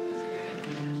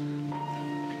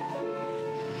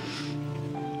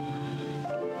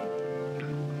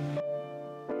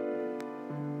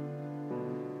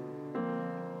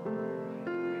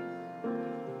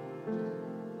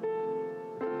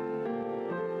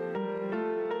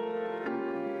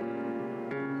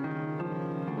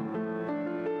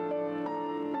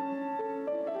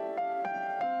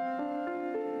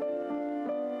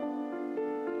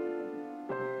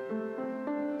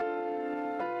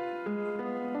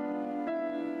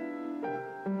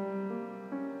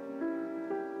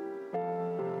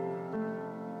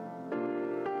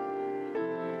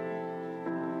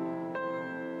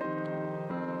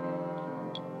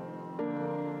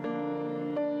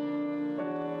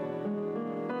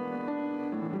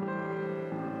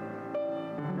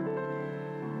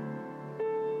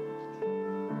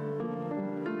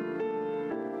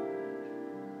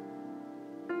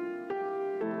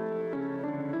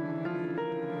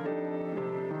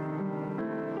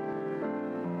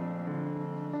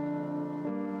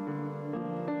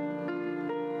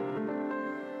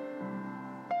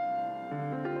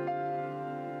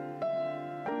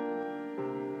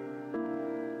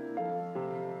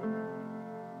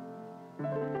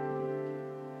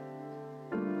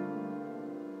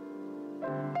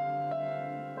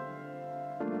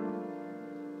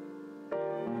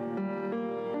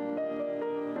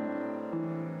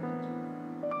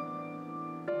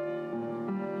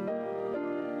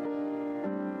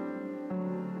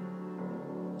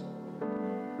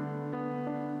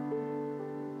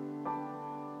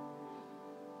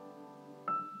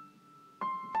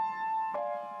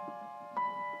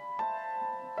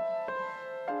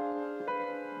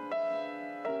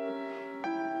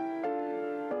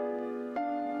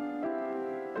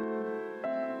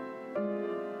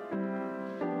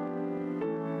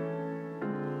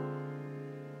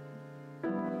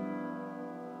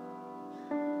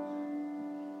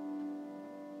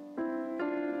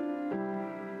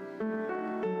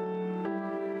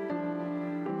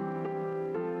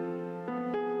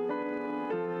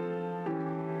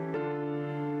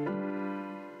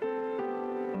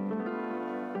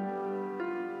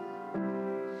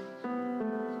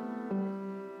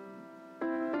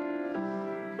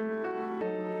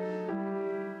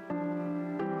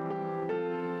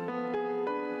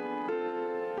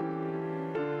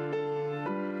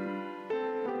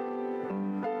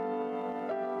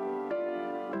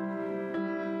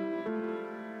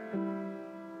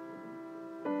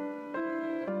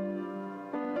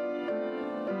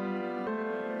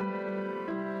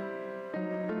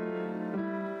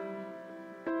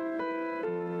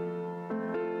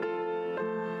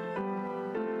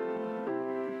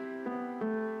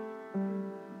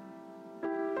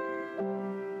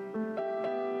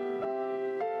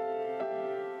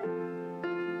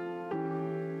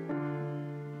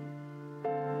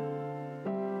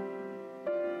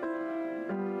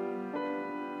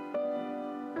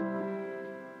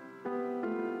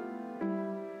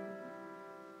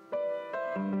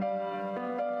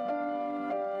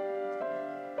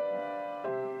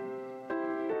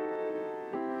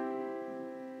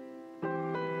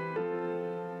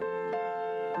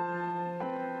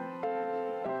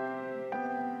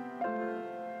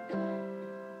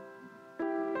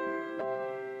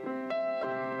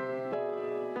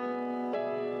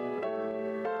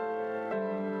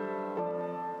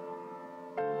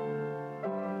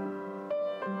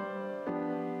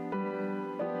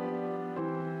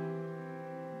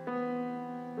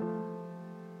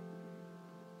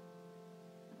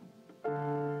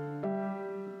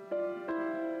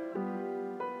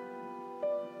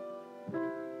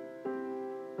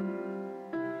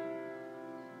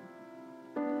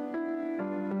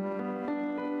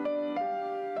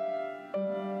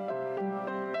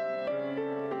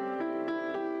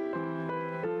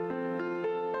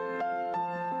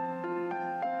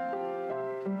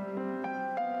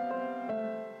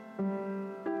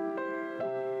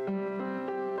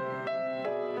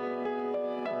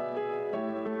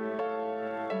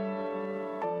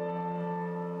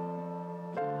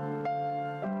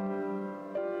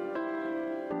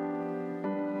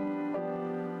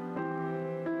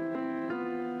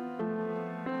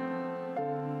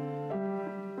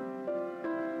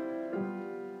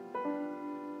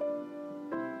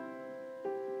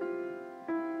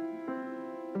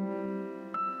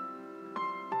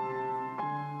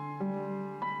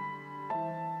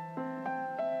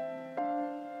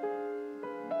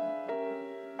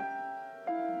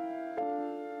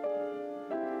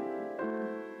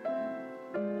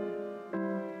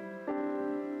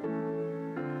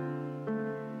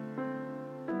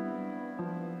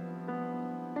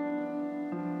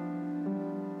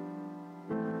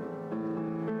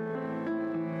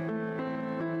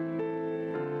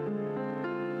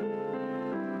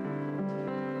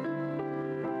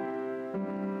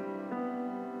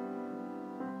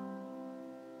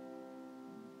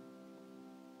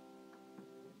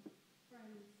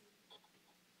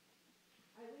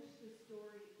 the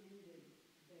story ended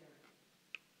there,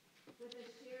 with a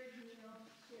shared meal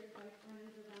shared by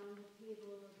friends around the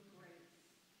table of grace.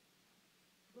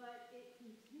 But it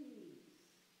continues.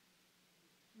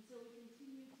 And so we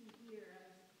continue to hear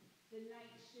as the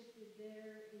night shifted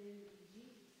there in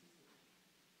Jesus' life.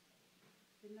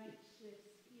 The night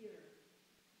shifts here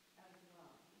as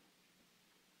well.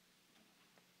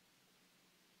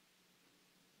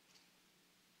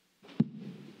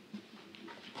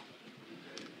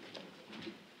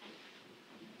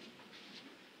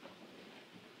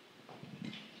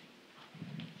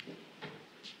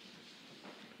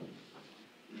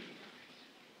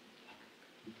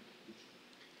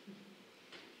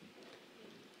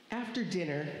 After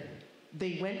dinner,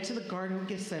 they went to the Garden of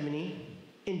Gethsemane,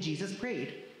 and Jesus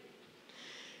prayed.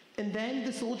 And then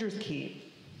the soldiers came.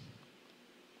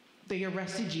 They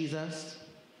arrested Jesus.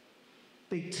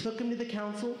 They took him to the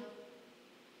council,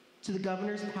 to the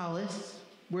governor's palace,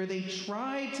 where they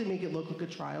tried to make it look like a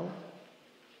trial,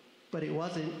 but it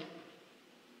wasn't.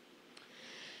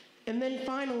 And then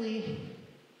finally,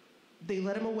 they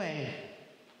led him away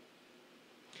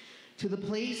to the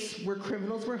place where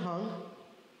criminals were hung,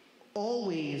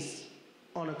 always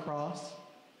on a cross,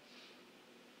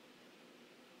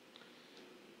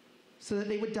 so that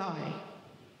they would die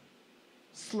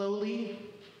slowly,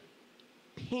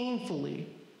 painfully.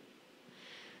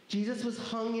 Jesus was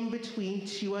hung in between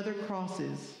two other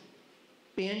crosses,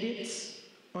 bandits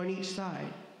on each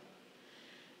side.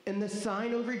 And the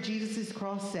sign over Jesus'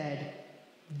 cross said,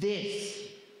 "This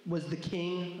was the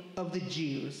King of the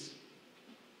Jews."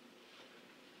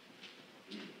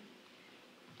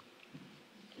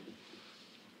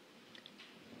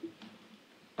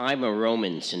 I'm a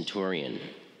Roman centurion.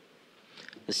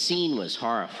 The scene was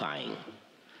horrifying.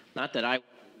 Not that I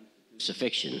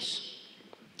crucifixions.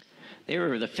 They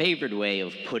were the favored way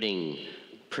of putting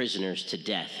prisoners to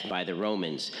death by the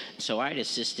Romans, so I'd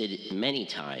assisted many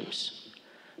times.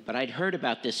 But I'd heard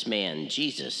about this man,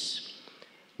 Jesus.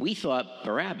 We thought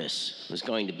Barabbas was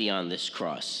going to be on this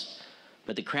cross,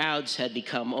 but the crowds had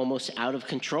become almost out of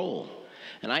control.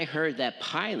 And I heard that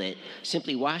Pilate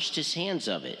simply washed his hands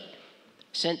of it,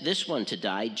 sent this one to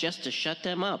die just to shut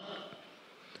them up.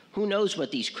 Who knows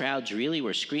what these crowds really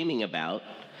were screaming about?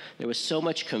 There was so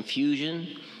much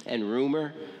confusion and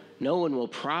rumor, no one will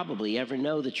probably ever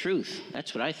know the truth.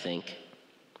 That's what I think.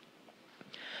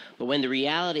 But when the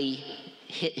reality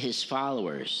hit his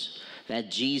followers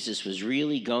that Jesus was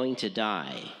really going to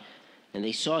die, and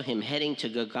they saw him heading to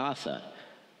Golgotha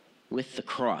with the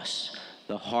cross,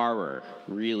 the horror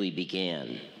really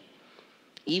began.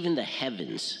 Even the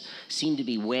heavens seemed to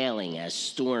be wailing as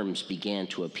storms began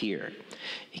to appear.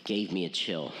 It gave me a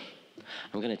chill.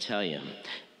 I'm going to tell you,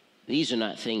 these are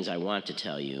not things I want to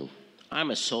tell you. I'm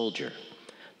a soldier,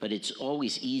 but it's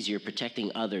always easier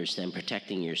protecting others than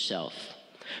protecting yourself.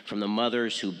 From the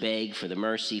mothers who beg for the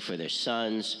mercy for their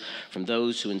sons, from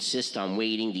those who insist on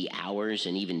waiting the hours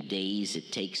and even days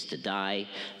it takes to die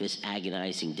this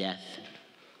agonizing death.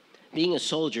 Being a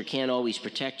soldier can't always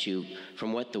protect you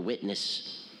from what you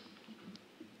witness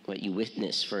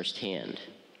firsthand.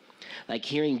 Like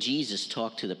hearing Jesus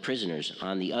talk to the prisoners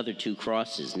on the other two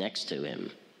crosses next to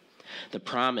him. The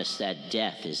promise that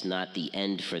death is not the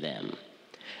end for them.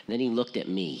 Then he looked at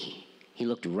me. He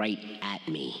looked right at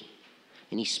me.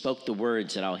 And he spoke the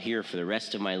words that I'll hear for the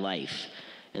rest of my life,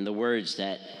 and the words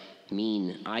that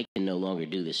mean I can no longer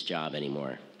do this job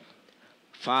anymore.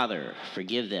 Father,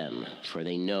 forgive them, for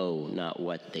they know not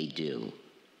what they do.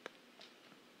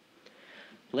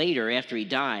 Later, after he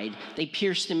died, they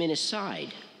pierced him in his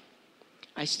side.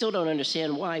 I still don't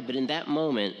understand why, but in that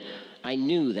moment, I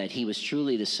knew that he was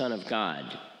truly the Son of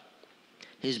God.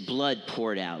 His blood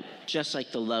poured out, just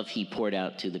like the love he poured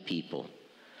out to the people.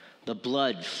 The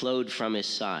blood flowed from his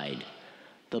side.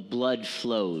 The blood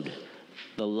flowed.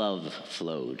 The love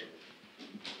flowed.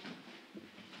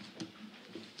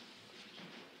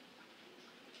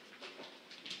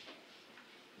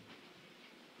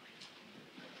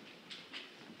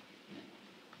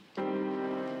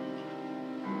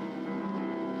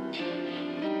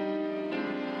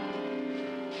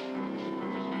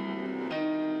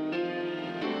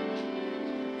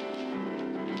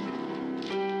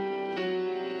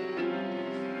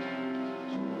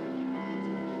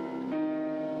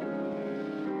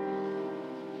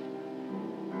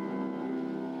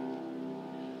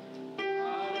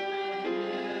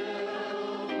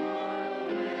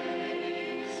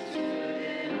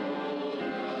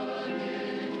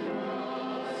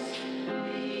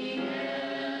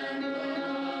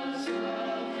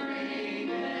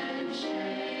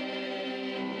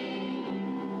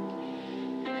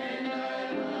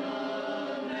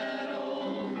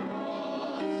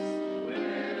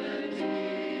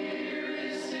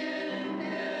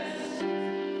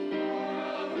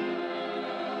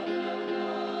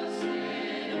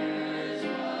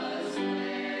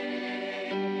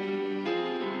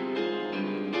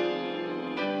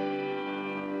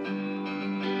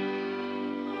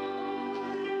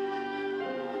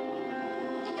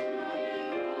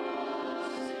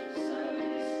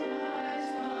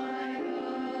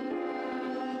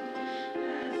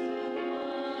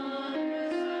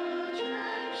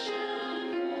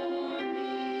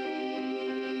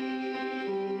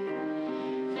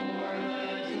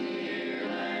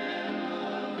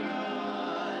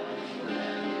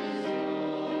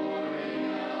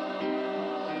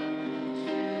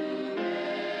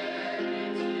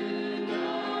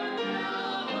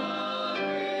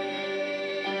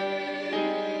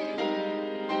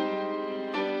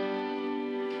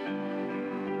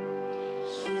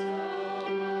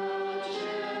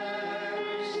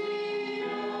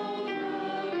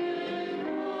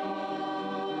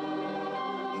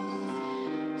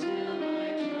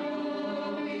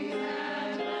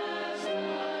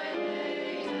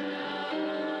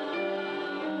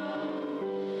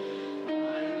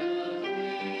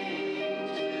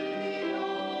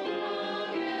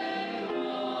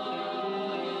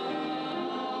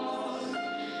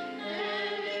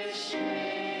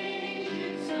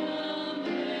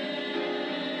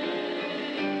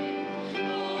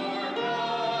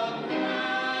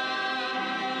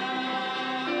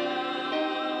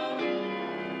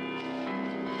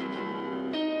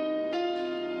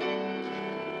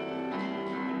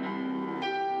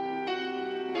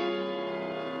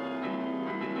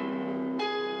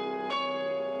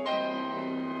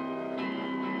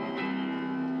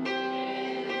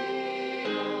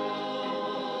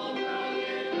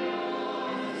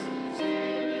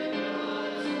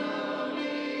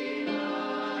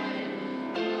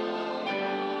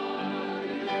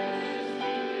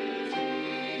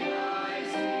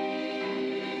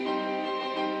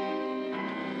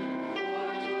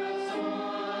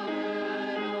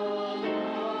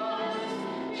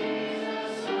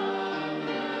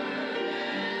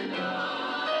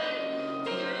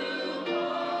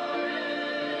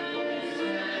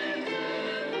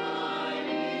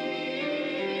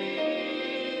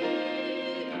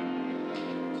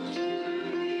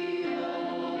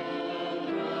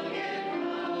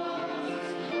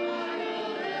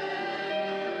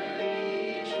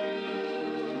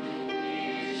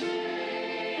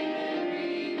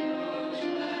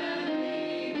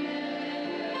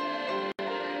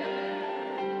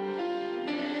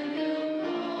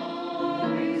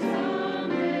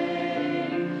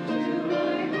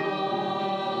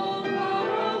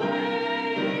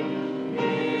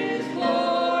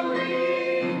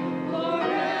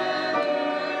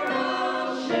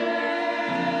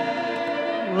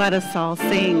 Let us all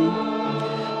sing.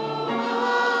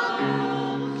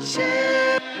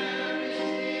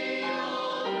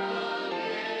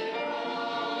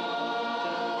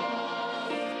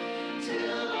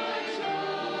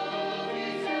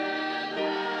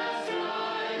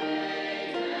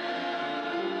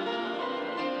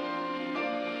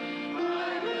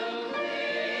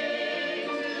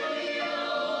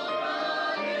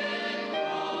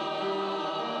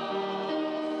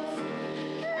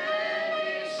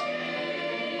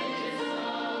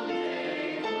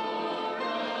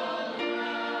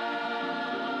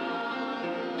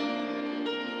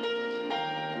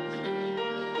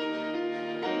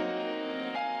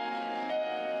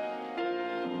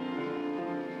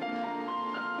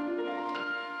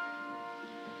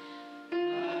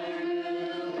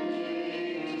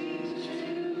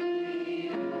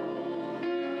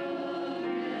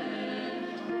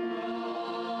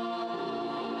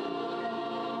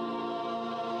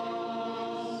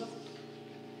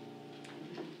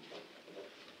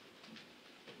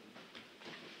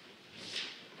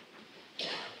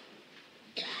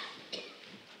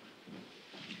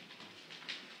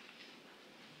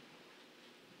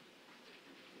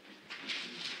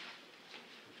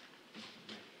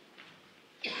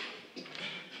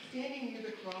 Standing near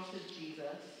the cross of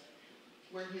Jesus,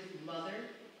 where his mother,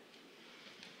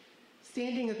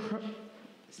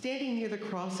 standing near the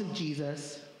cross of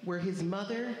Jesus, were his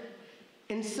mother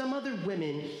and some other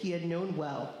women he had known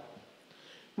well.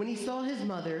 When he saw his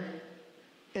mother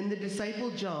and the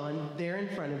disciple John there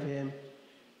in front of him,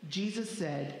 Jesus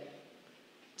said,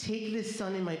 "Take this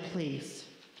son in my place.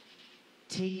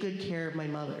 Take good care of my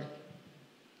mother."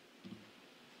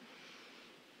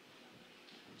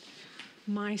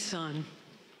 My son,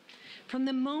 from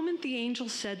the moment the angel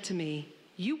said to me,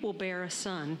 "You will bear a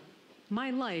son," my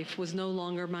life was no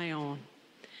longer my own.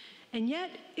 And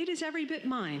yet it is every bit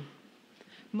mine.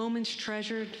 Moments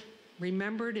treasured,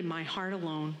 remembered in my heart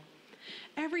alone.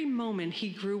 Every moment he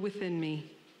grew within me,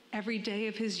 every day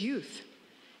of his youth,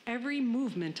 every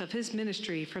movement of his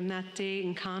ministry from that day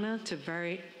in Cana to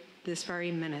this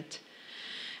very minute.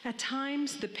 At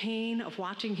times, the pain of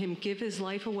watching him give his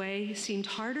life away seemed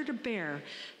harder to bear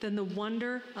than the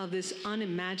wonder of this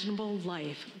unimaginable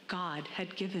life God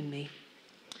had given me.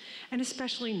 And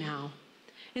especially now,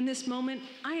 in this moment,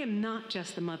 I am not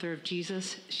just the mother of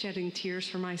Jesus shedding tears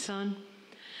for my son.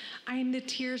 I am the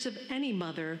tears of any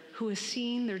mother who has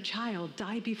seen their child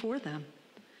die before them.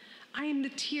 I am the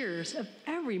tears of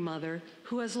every mother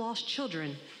who has lost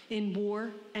children in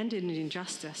war and in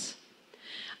injustice.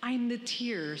 I am the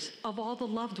tears of all the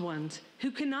loved ones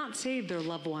who cannot save their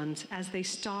loved ones as they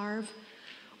starve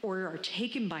or are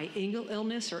taken by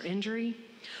illness or injury,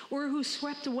 or who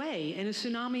swept away in a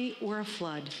tsunami or a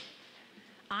flood.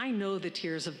 I know the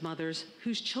tears of mothers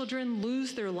whose children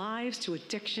lose their lives to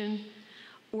addiction,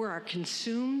 or are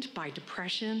consumed by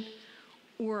depression,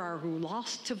 or are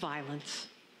lost to violence.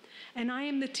 And I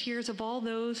am the tears of all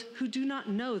those who do not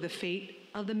know the fate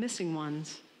of the missing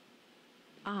ones.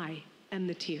 I am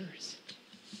the tears.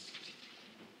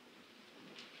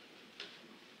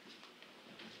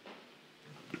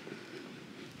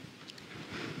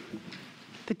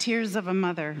 The tears of a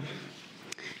mother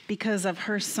because of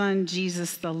her son,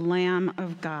 Jesus, the Lamb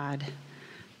of God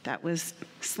that was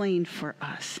slain for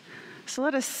us. So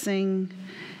let us sing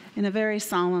in a very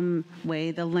solemn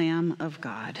way, the Lamb of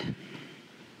God.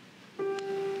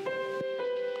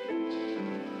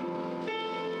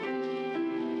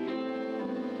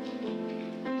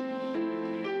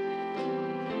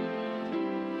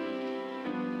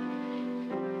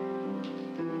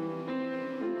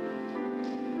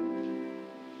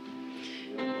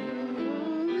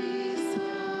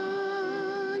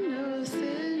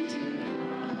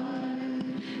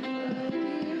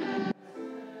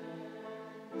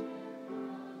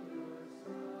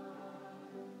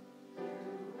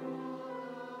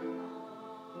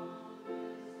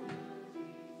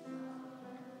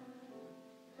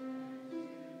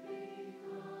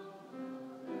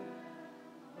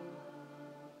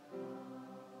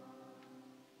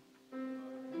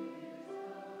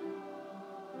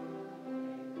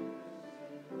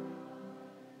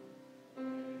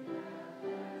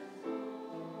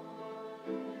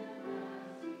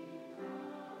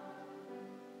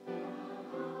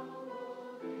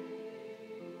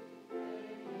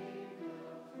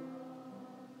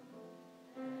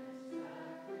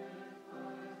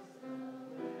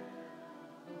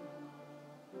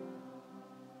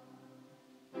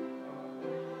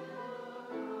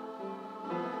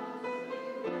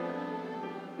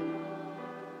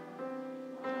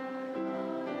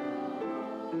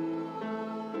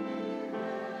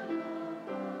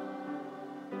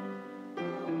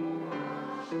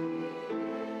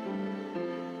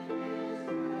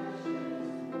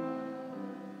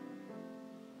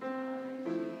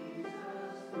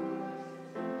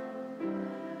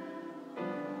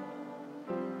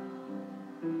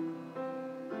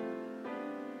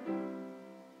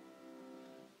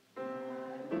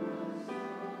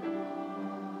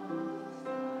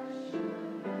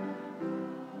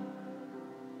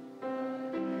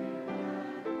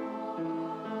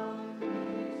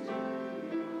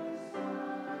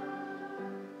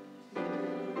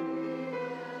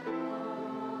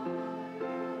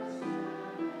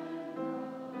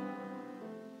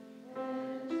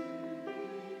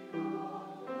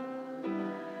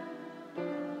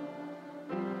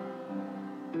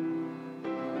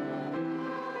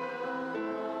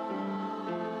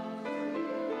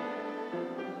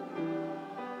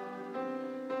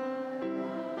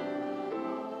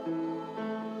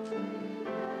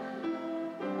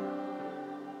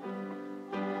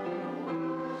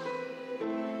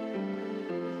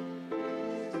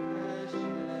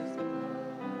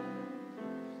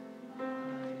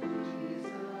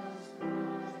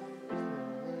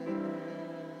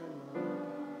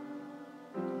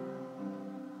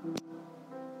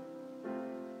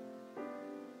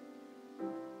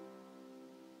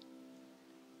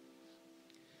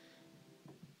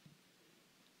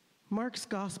 Mark's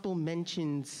gospel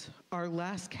mentions our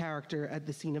last character at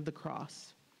the scene of the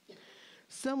cross.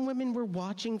 Some women were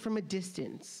watching from a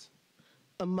distance.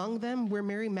 Among them were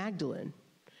Mary Magdalene,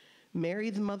 Mary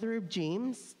the mother of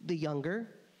James the younger,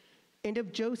 and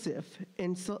of Joseph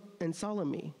and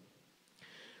Salome.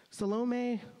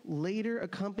 Salome later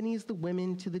accompanies the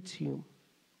women to the tomb.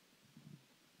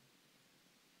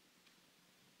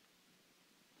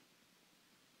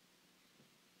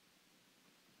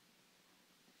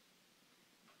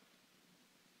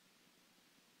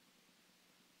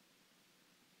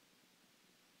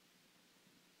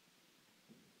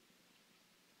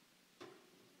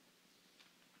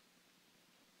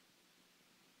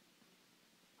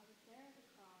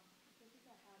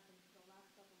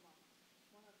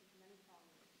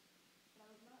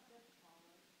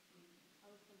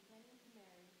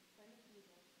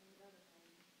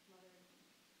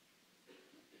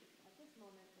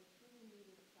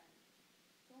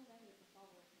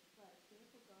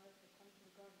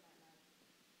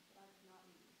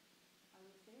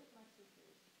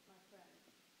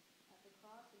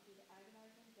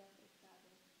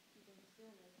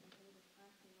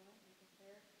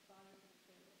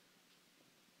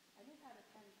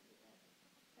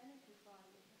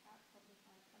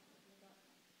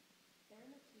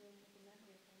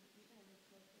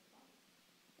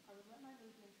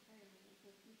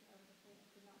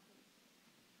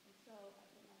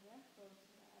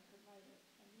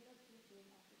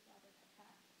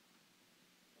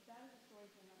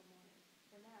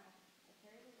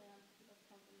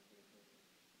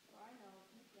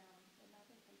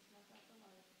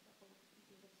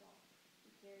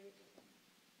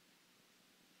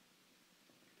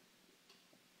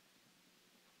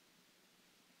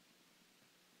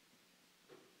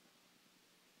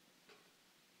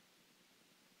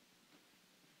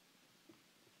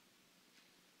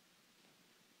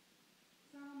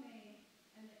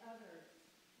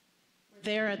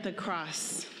 There at the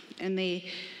cross, and they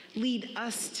lead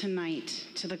us tonight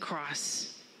to the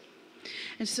cross.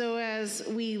 And so as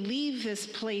we leave this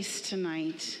place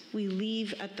tonight, we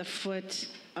leave at the foot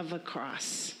of a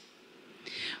cross.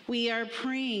 We are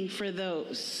praying for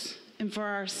those and for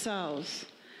ourselves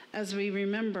as we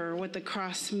remember what the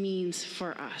cross means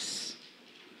for us.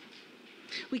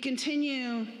 We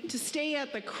continue to stay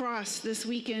at the cross this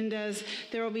weekend as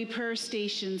there will be prayer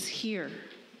stations here.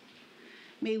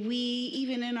 May we,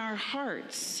 even in our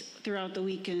hearts throughout the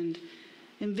weekend,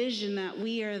 envision that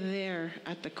we are there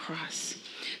at the cross.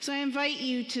 So I invite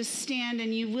you to stand,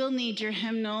 and you will need your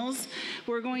hymnals.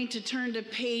 We're going to turn to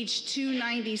page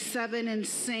 297 and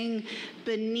sing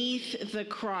Beneath the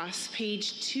Cross,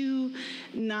 page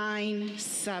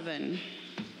 297.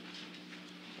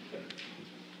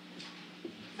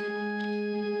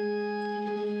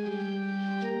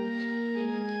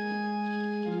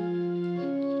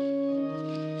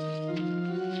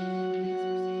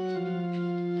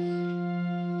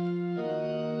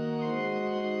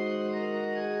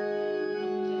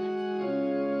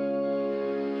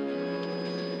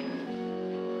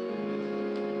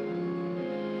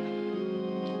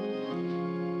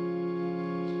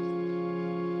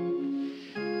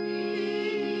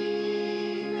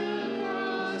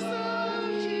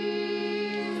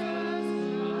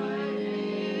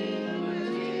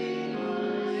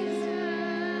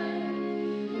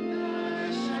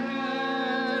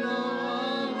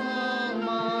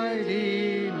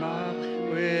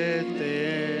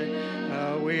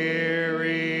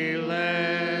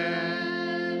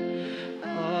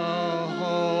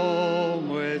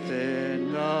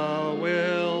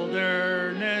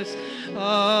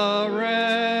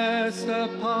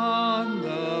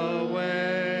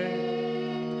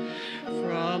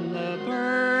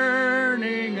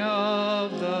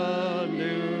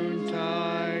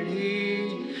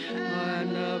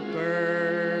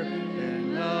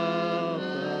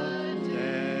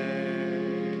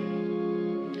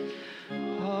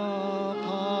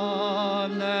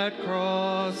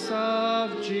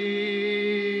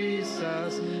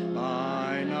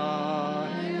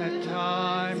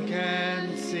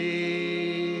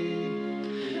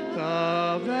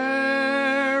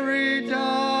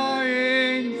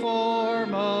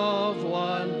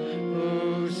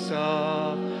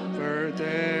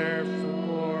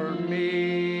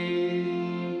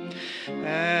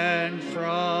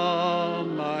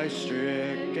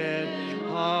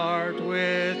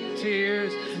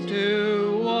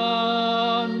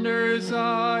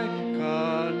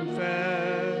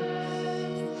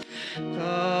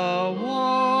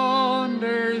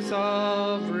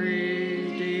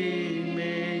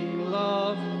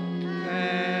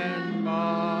 And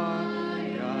my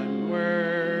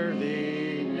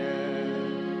unworthiness.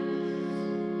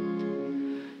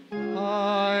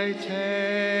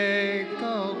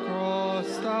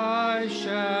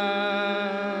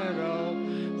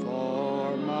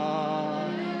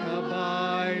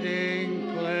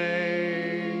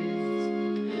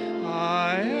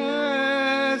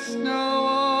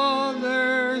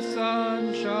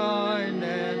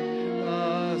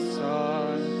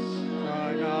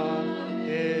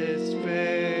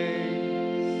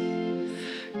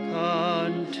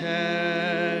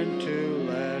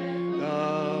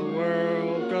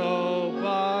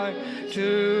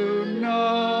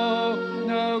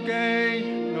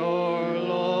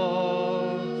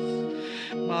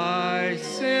 my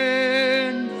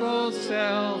sinful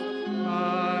self,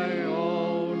 my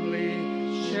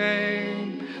only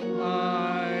shame,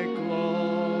 my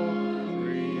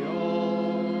glory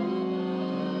on.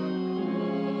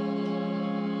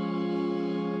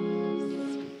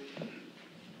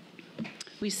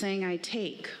 We sang, I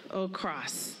take, O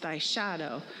cross, thy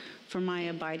shadow for my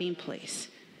abiding place.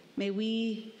 May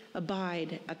we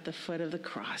abide at the foot of the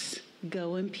cross.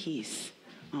 Go in peace.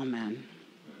 Amen.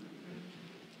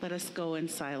 Let us go in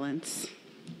silence.